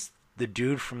why is the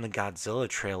dude from the Godzilla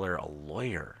trailer a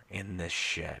lawyer in this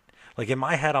shit? Like, in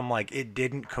my head, I'm like, it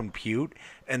didn't compute.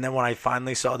 And then when I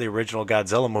finally saw the original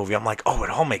Godzilla movie, I'm like, oh, it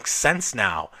all makes sense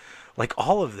now. Like,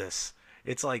 all of this.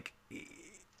 It's like,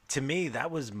 to me,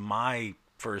 that was my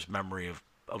first memory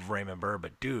of Raymond Burr.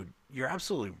 But, dude, you're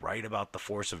absolutely right about the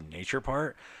force of nature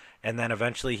part. And then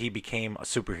eventually he became a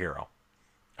superhero.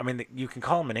 I mean, you can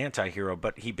call him an anti-hero,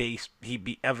 but he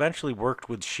eventually worked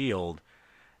with S.H.I.E.L.D.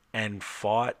 and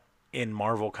fought in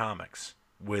Marvel Comics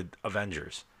with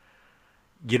Avengers.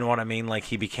 You know what I mean? Like,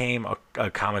 he became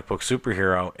a comic book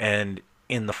superhero. And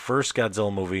in the first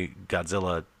Godzilla movie,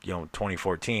 Godzilla,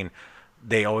 2014,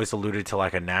 they always alluded to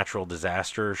like a natural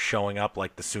disaster showing up,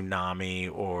 like the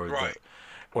tsunami or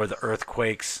the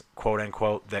earthquakes, quote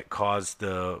unquote, that caused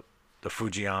the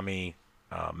Fujiyama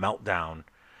meltdown.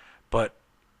 But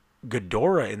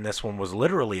Ghidorah in this one was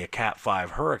literally a Cat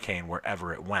 5 hurricane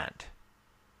wherever it went.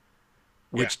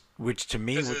 Which to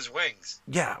me, because of his wings.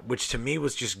 Yeah, which to me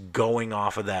was just going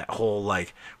off of that whole,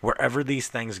 like, wherever these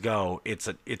things go, it's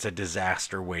a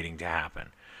disaster waiting to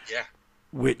happen. Yeah.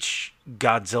 Which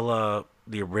Godzilla,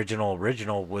 the original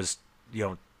was,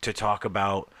 to talk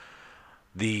about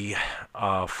the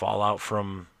fallout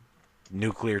from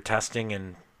nuclear testing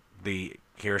and the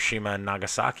Hiroshima and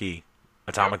Nagasaki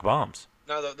atomic bombs.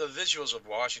 Now the visuals of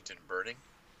Washington burning,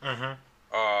 Mm-hmm.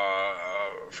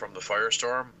 From the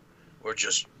firestorm, were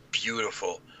just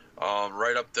beautiful.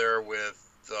 Right up there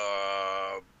with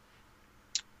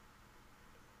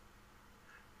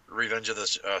Revenge of the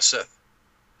Sith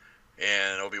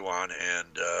and Obi-Wan and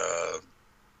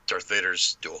Darth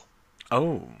Vader's duel.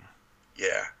 Oh.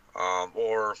 Yeah.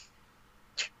 Or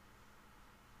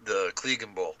the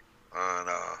Klegan Bull on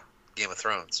Game of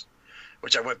Thrones,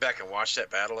 which I went back and watched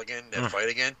that battle again, that fight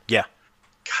again. Yeah.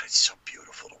 God, it's so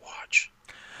beautiful to watch.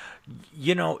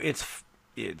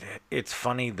 It's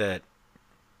funny that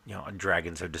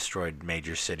dragons have destroyed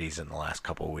major cities in the last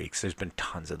couple of weeks. There's been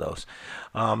tons of those,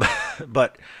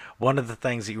 but one of the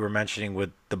things that you were mentioning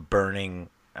with the burning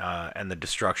and the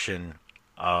destruction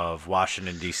of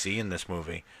Washington D.C. in this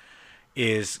movie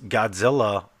is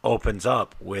Godzilla opens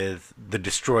up with the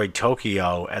destroyed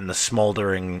Tokyo and the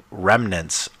smoldering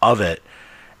remnants of it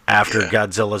after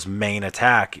Godzilla's main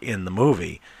attack in the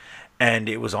movie. And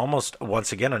it was almost,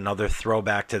 once again, another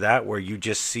throwback to that, where you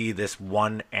just see this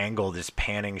one angle, this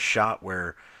panning shot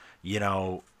where,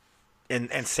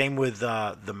 and same with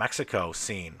the Mexico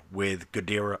scene with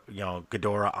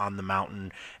Ghidorah on the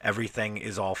mountain. Everything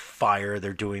is all fire.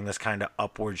 They're doing this kind of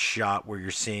upward shot where you're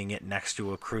seeing it next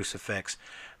to a crucifix.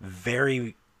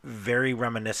 Very, very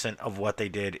reminiscent of what they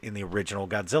did in the original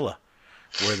Godzilla,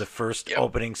 where the first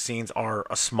opening scenes are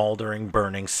a smoldering,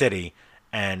 burning city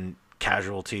and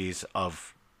casualties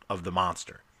of the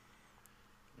monster.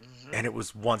 Mm-hmm. And it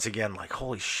was once again like,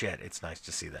 holy shit, it's nice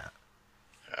to see that.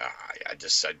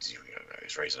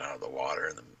 He's raising out of the water,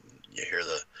 and then you hear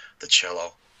the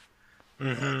cello.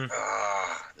 Mm-hmm.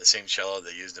 The same cello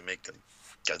they used to make the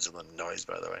Godzilla noise,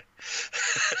 by the way.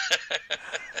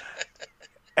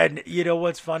 And you know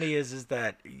what's funny is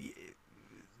that,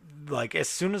 like, as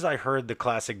soon as I heard the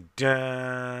classic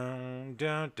dun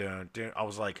dun dun dun, I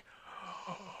was like,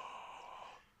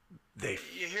 they.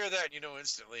 You hear that, and you know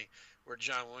instantly where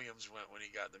John Williams went when he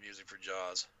got the music for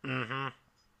Jaws. Mm-hmm.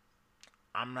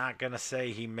 I'm not gonna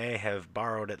say he may have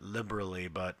borrowed it liberally,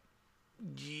 but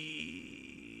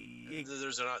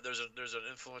There's an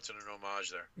influence and an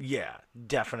homage there. yeah,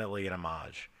 definitely an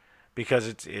homage, because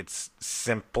it's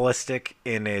simplistic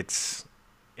in its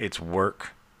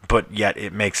work, but yet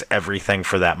it makes everything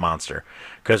for that monster.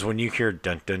 Because when you hear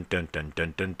dun dun dun dun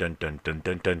dun dun dun dun dun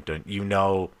dun dun dun, you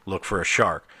know, look for a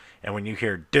shark. And when you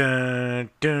hear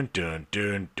dun dun dun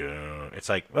dun dun, it's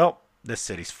like, well, this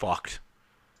city's fucked.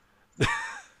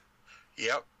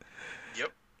 Yep.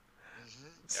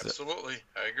 Mm-hmm. Absolutely,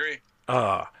 I agree.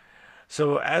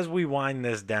 So as we wind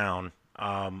this down,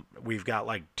 we've got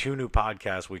like 2 new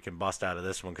podcasts we can bust out of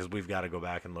this one, because we've got to go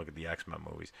back and look at the X-Men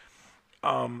movies.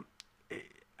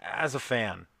 As a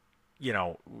fan, you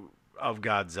know, of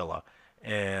Godzilla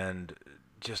and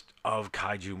just of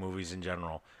kaiju movies in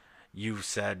general, you've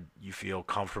said you feel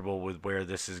comfortable with where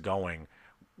this is going.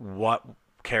 What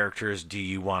characters do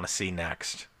you want to see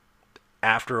next?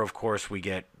 After, of course, we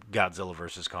get Godzilla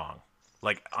versus Kong.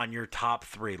 Like, on your top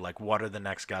 3, like, what are the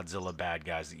next Godzilla bad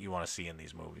guys that you want to see in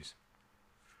these movies?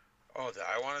 Oh, that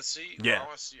I want to see. Yeah. I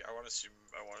want to see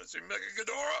Mega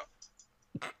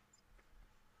Ghidorah.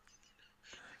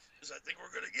 Because I think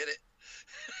we're gonna get it.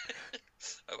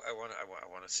 I want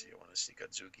to see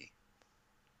Godzuki.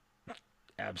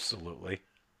 Absolutely.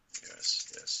 Yes.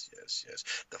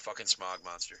 The fucking smog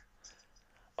monster.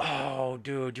 Oh,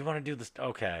 dude, you want to do this?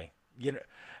 Okay. You know,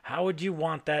 how would you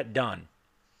want that done?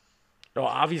 Well,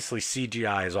 obviously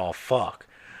CGI is all fuck,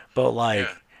 but like,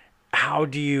 Yeah. how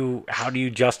do you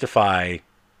justify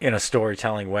in a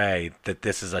storytelling way that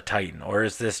this is a Titan, or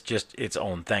is this just its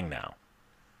own thing now?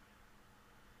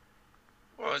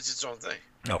 Well, it's its own thing.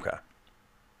 Okay.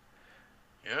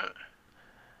 Yeah.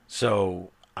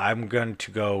 So I'm going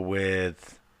to go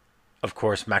with, of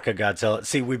course, Mecha Godzilla.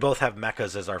 See, we both have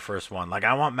mechas as our first one. Like,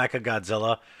 I want Mecha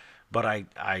Godzilla, but I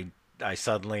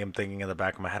suddenly am thinking in the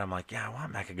back of my head, I'm like, yeah, I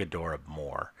want Mecha Ghidorah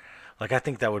more. Like, I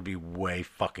think that would be way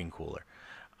fucking cooler.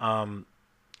 I'm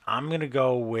going to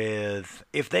go with,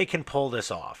 if they can pull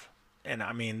this off, and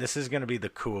I mean, this is going to be the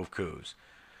coup of coups.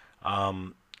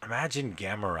 Imagine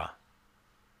Gamera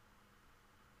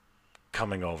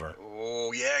coming over.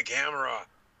 Oh yeah, Gamera. I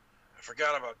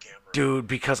forgot about Gamera. Dude,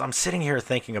 because I'm sitting here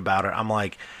thinking about it, I'm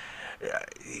like,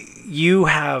 you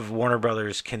have Warner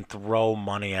Brothers can throw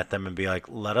money at them and be like,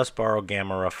 let us borrow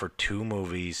Gamera for 2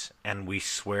 movies, and we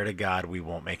swear to God we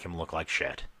won't make him look like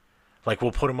shit. Like,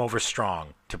 we'll put him over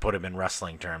strong, to put him in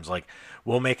wrestling terms. Like,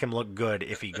 we'll make him look good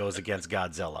if he goes against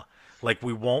Godzilla. Like,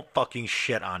 we won't fucking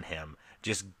shit on him.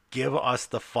 Just give us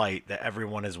the fight that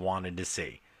everyone has wanted to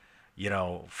see. You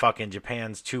know, fucking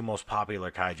Japan's 2 most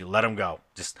popular kaiju. Let them go.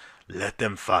 Just let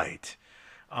them fight.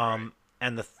 And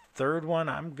the third one,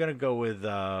 I'm gonna go with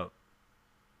Megalon.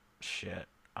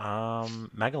 I'm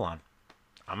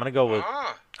gonna go with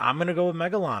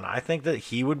Megalon. I think that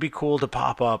he would be cool to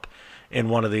pop up in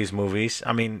one of these movies.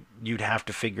 I mean, you'd have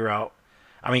to figure out.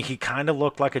 I mean, he kind of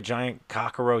looked like a giant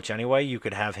cockroach anyway. You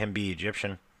could have him be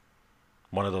Egyptian,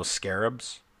 one of those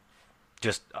scarabs,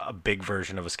 just a big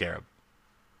version of a scarab.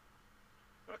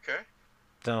 Okay.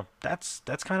 So that's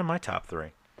kind of my top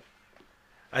 3.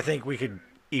 I think we could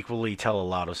equally tell a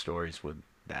lot of stories with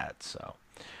that. So,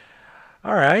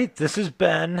 all right, this has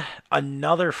been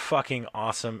another fucking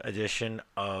awesome edition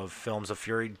of Films of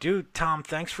Fury. Dude, Tom,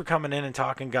 thanks for coming in and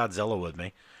talking Godzilla with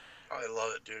me. Oh, I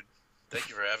love it, dude. Thank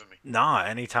you for having me. Nah,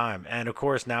 anytime. And of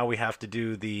course, now we have to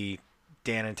do the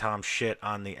Dan and Tom shit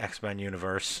on the X-Men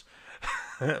universe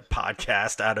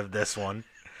podcast out of this one.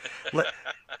 All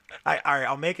right,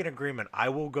 I'll make an agreement. I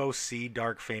will go see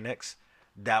Dark Phoenix.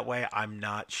 That way I'm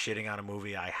not shitting on a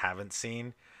movie I haven't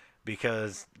seen,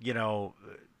 because, you know...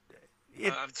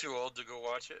 I'm too old to go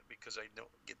watch it because I don't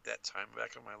get that time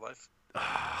back in my life.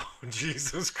 Oh,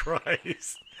 Jesus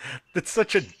Christ. That's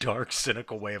such a dark,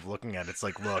 cynical way of looking at it. It's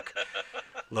like, look,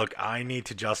 I need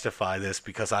to justify this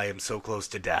because I am so close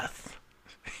to death.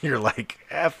 You're like,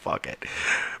 fuck it.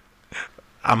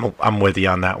 I'm with you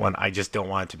on that one. I just don't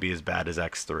want it to be as bad as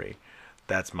X3.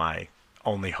 That's my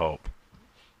only hope.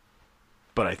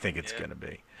 But I think it's going to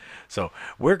be. So,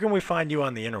 where can we find you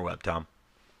on the interweb, Tom?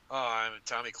 I'm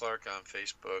Tommy Clark on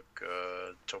Facebook,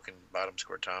 Token Bottom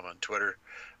Score Tom on Twitter.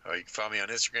 You can follow me on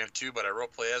Instagram too, but I role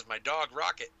play as my dog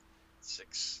Rocket,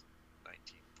 6/19/14.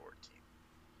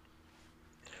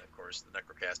 And of course, the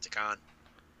Necrocasticon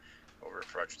over at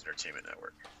Project Entertainment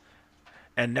Network.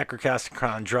 And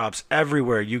Necrocasticon drops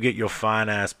everywhere you get your fine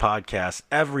ass podcast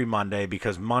every Monday,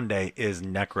 because Monday is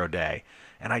Necro Day.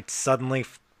 And I suddenly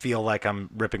feel like I'm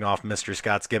ripping off Mr.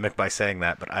 Scott's gimmick by saying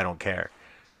that, but I don't care.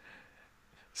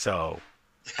 So,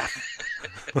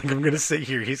 like, I'm going to sit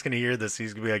here. He's going to hear this.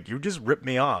 He's going to be like, you just ripped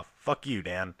me off. Fuck you,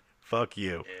 Dan. Fuck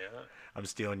you. Yeah. I'm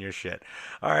stealing your shit.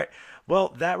 All right.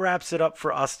 Well, that wraps it up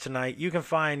for us tonight. You can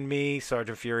find me,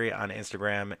 Sergeant Fury, on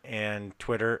Instagram and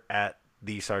Twitter at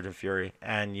the Sergeant Fury.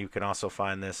 And you can also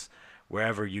find this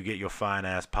wherever you get your fine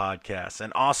ass podcasts.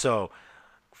 And also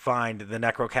find the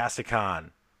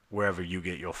Necrocasticon wherever you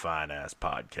get your fine ass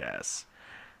podcasts.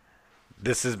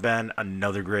 This has been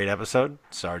another great episode.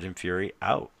 Sergeant Fury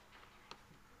out.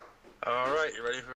 All right, you ready for